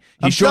comedy.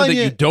 He's showing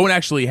that you don't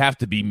actually have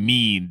to be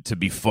mean to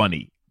be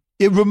funny.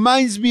 It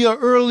reminds me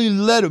of early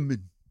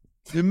Letterman.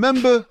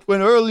 Remember when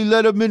early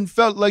Letterman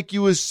felt like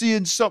you were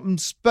seeing something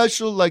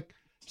special, like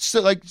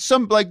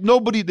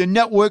nobody, the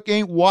network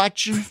ain't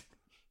watching.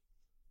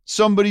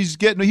 He's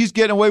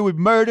getting away with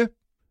murder.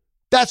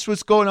 That's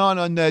what's going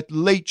on that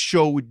Late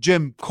Show with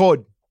Jim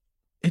Corden.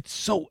 It's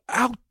so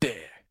out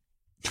there.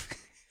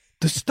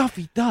 The stuff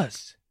he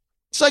does.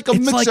 It's like a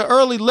mix of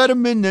early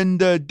Letterman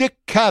and Dick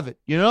Cavett,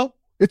 you know?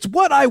 It's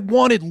what I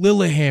wanted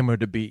Lillehammer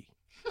to be.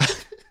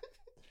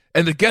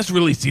 And the guests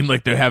really seem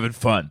like they're having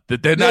fun.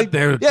 That they're not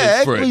there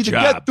for a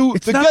job.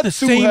 It's not the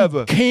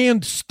same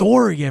canned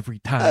story every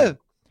time.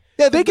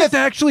 They get to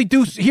actually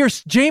hear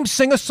James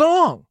sing a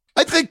song.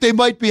 I think they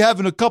might be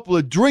having a couple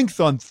of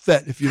drinks on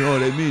set, if you know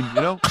what I mean,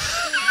 you know?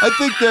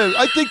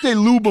 I think they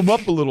lube them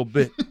up a little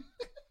bit.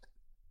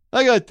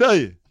 I gotta tell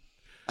you,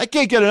 I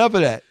can't get enough of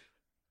that.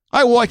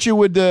 I watch it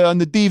on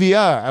the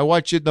DVR. I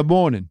watch it in the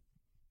morning.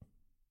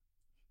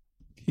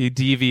 He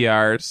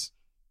DVRs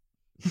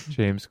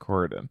James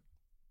Corden.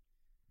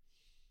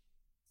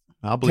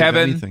 I'll believe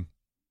Kevin, anything.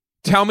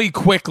 Tell me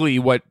quickly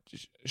what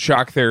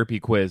shock therapy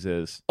quiz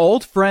is.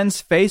 Old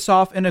friends face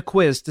off in a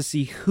quiz to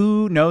see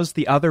who knows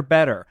the other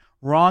better.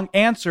 Wrong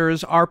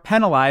answers are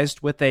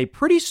penalized with a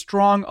pretty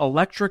strong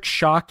electric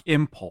shock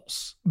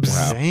impulse.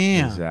 Wow.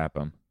 Damn. Zap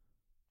him.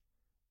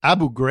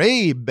 Abu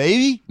Ghraib,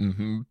 baby.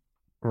 Mm-hmm.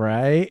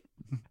 Right.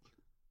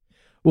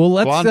 Well,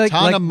 let's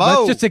Guantanamo.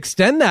 let's just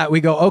extend that.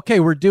 We go, okay,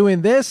 we're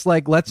doing this.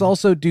 Like, let's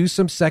also do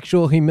some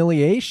sexual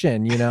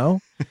humiliation. You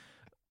know,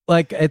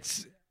 like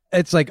it's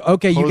like,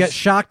 okay, you get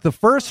shocked the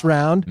first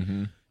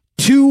round,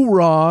 2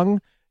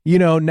 wrong. You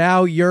know,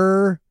 now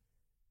you're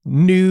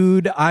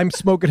nude. I'm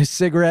smoking a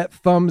cigarette,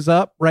 thumbs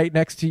up right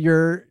next to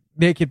your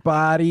naked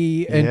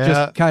body, and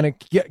just kind of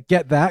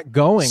get that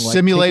going, like,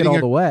 simulating take it all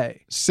the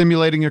way.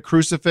 Simulating a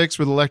crucifix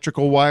with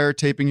electrical wire,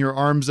 taping your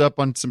arms up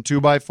on some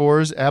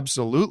 2x4s.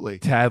 Absolutely.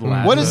 Tad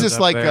Lasso. What is this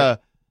like?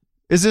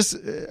 Is this?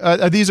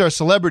 These are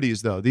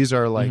celebrities though. These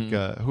are like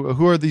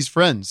who are these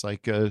friends?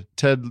 Like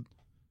Ted.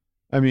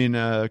 I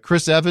mean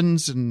Chris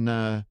Evans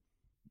and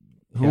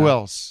who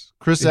else?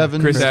 Chris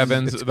Evans. Chris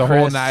Evans. The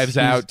whole Knives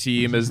Out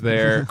team is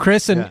there.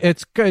 Chris and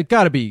it's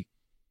got to be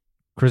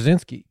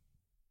Krasinski.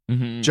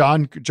 Mm-hmm.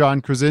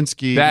 John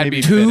Krasinski. That'd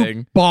maybe be 2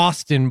 fitting.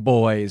 Boston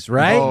boys,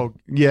 right? Oh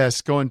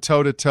yes, going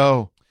toe to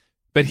toe.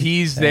 But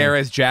he's there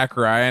as Jack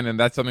Ryan, and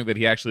that's something that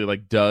he actually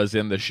like does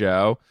in the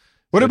show.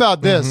 What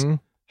about this?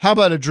 How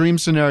about a dream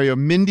scenario?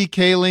 Mindy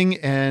Kaling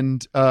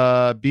and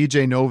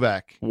BJ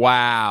Novak.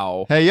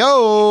 Wow. Hey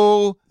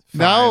yo!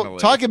 Now Finally.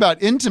 talk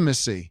about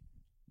intimacy.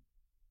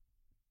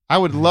 I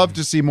would love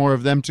to see more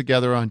of them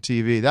together on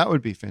TV. That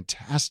would be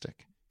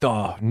fantastic.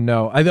 Oh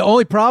no! The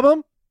only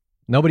problem,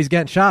 nobody's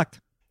getting shocked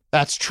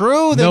That's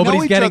true. They Nobody's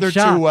know each getting other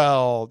shot. too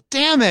well.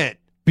 Damn it!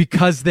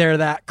 because they're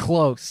that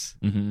close.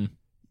 Mm-hmm.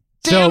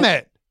 Damn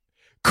it!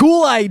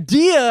 Cool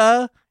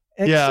idea.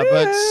 Yeah,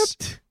 but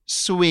except-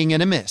 swing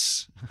and a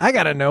miss. I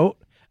got a note.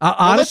 let's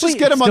Honestly, just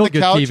get it's them on still the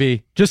good couch.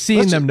 TV. Just seeing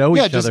Let's them just- know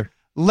yeah, each just other.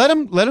 Let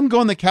them go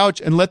on the couch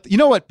and you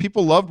know what?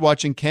 People loved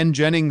watching Ken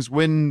Jennings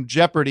win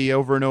Jeopardy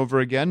over and over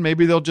again.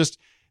 Maybe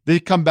they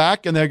come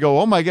back and they go,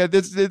 oh my God,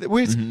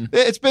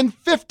 it's been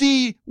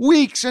 50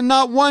 weeks and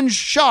not one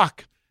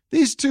shock.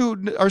 These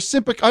two are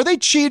simple. Are they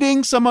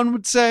cheating? Someone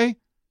would say.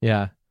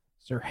 Yeah.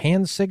 Is there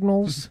hand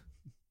signals?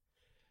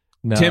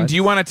 No. Tim, do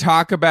you want to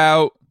talk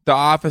about the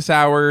office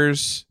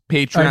hours,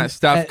 Patreon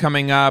stuff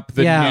coming up?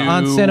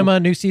 On Cinema,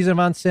 new season of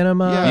On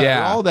Cinema.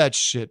 Yeah. All that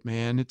shit,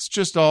 man. It's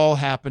just all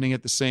happening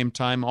at the same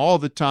time, all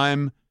the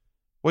time.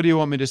 What do you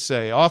want me to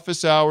say?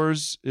 Office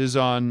Hours is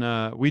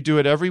on, we do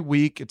it every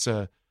week. It's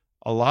a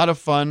lot of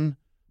fun.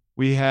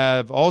 We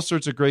have all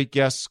sorts of great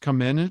guests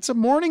come in. And it's a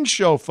morning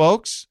show,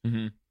 folks.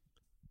 Mm-hmm.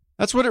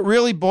 That's what it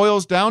really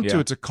boils down to. Yeah.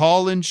 It's a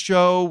call-in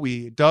show.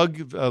 Doug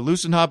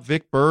Lucenhop,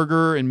 Vic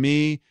Berger, and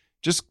me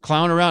just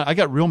clown around. I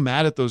got real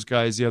mad at those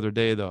guys the other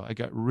day, though. I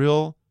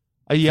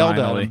yelled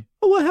at them.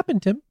 Oh, what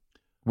happened, Tim?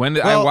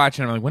 I watch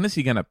it, I'm like, when is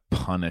he going to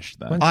punish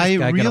them? When's this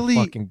guy gonna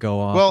fucking go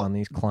off on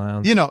these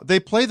clowns? You know,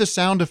 they play the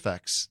sound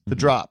effects, the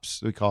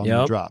drops. We call them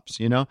the drops.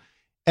 You know,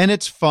 and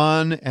it's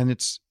fun, and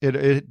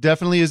it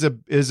definitely is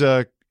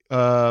a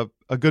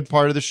good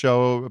part of the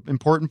show,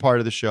 important part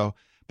of the show.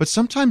 But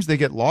sometimes they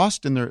get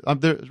lost in their.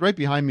 Right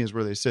behind me is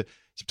where they sit.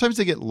 Sometimes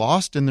they get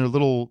lost in their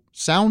little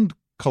sound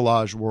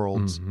collage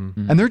worlds,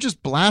 and they're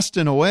just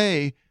blasting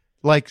away,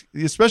 like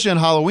especially on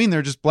Halloween,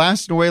 they're just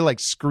blasting away like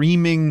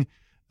screaming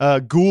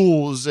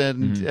ghouls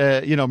and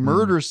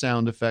murder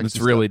sound effects. It's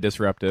really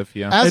disruptive.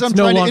 Yeah. As I'm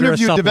trying to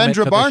interview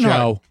Devendra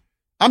Barnhart,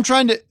 I'm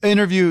trying to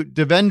interview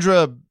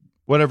Devendra,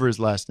 whatever his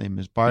last name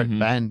is,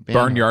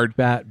 Barnyard.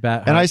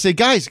 And I say,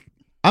 guys,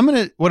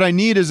 what I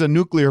need is a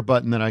nuclear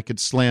button that I could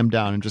slam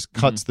down and just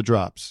cuts the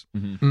drops.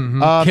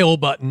 Kill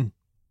button.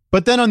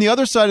 But then on the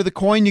other side of the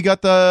coin, you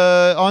got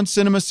the On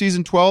Cinema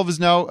season 12 is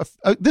now.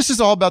 This is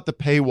all about the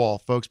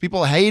paywall, folks.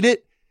 People hate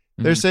it.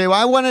 They're saying,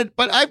 well, I want it,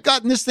 but I've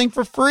gotten this thing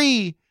for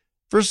free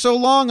for so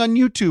long on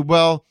YouTube.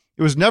 Well,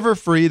 it was never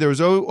free. There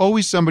was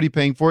always somebody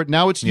paying for it.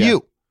 Now it's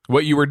you.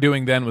 What you were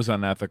doing then was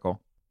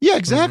unethical. Yeah,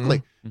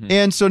 exactly.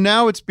 And so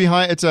now it's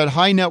at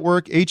High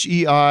Network,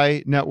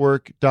 HEI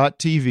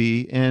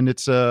network.tv, and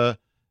it's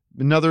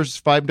another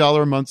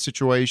 $5 a month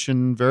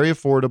situation, very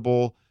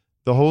affordable.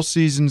 The whole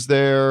season's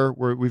there.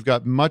 We've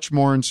got much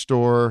more in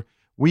store.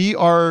 We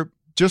are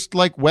just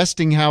like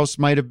Westinghouse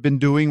might have been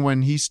doing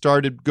when he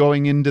started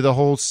going into the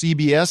whole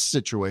CBS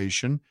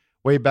situation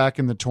way back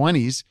in the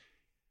 20s.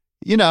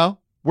 You know,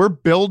 we're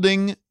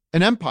building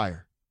an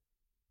empire.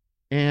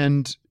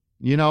 And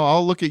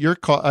I'll look at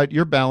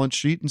your balance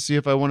sheet and see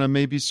if I want to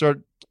maybe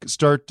start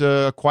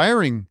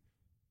acquiring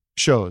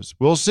shows.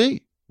 We'll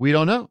see. We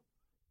don't know.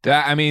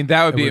 That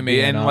would be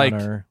amazing. And like,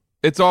 honor.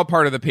 it's all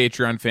part of the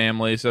Patreon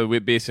family, so we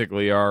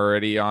basically are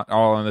already all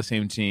on the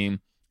same team.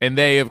 And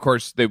they, of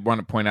course, they want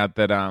to point out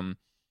that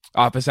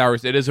Office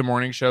Hours, it is a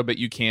morning show, but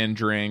you can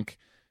drink.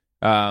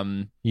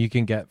 You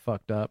can get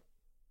fucked up.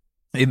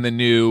 in the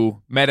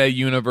new meta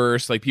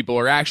universe, like people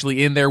are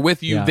actually in there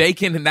with you. Yeah. They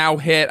can now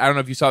hit, I don't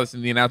know if you saw this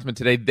in the announcement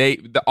today,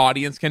 the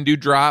audience can do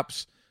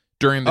drops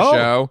during the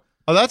show.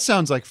 Oh, that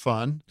sounds like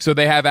fun. So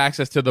they have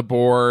access to the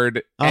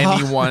board.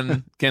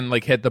 Anyone can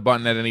like hit the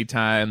button at any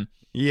time.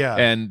 Yeah.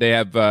 And they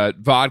have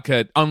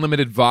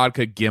unlimited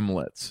vodka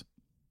gimlets.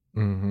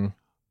 Mm-hmm.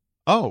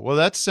 Oh, well,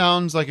 that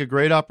sounds like a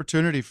great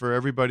opportunity for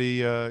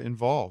everybody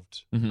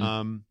involved.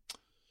 Mm-hmm.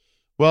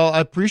 Well,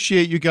 I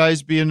appreciate you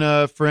guys being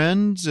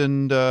friends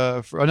and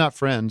not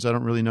friends. I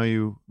don't really know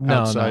you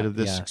outside of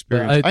this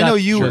experience. I know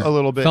you a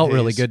little bit. Felt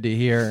really good to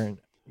hear, and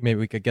maybe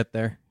we could get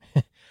there.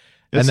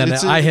 And then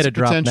I hit a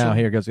drop potential. Now.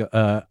 Here goes.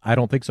 I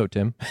don't think so,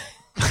 Tim.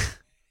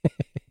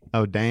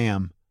 Oh,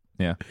 damn.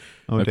 Yeah.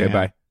 Oh, okay, damn.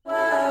 bye.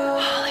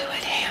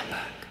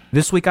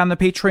 This week on the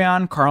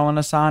Patreon, Carl and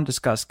Hassan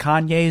discuss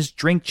Kanye's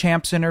Drink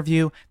Champs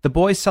interview, the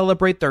boys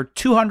celebrate their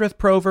 200th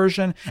pro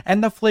version,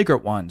 and the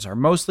Flagrant Ones are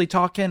mostly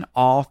talking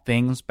all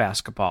things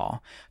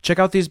basketball. Check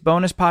out these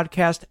bonus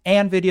podcasts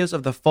and videos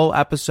of the full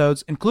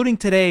episodes, including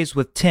today's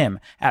with Tim,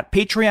 at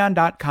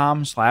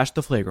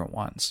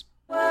patreon.com/theflagrantones.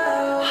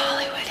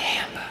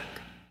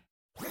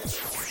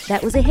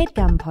 That was a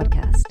HeadGum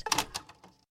podcast.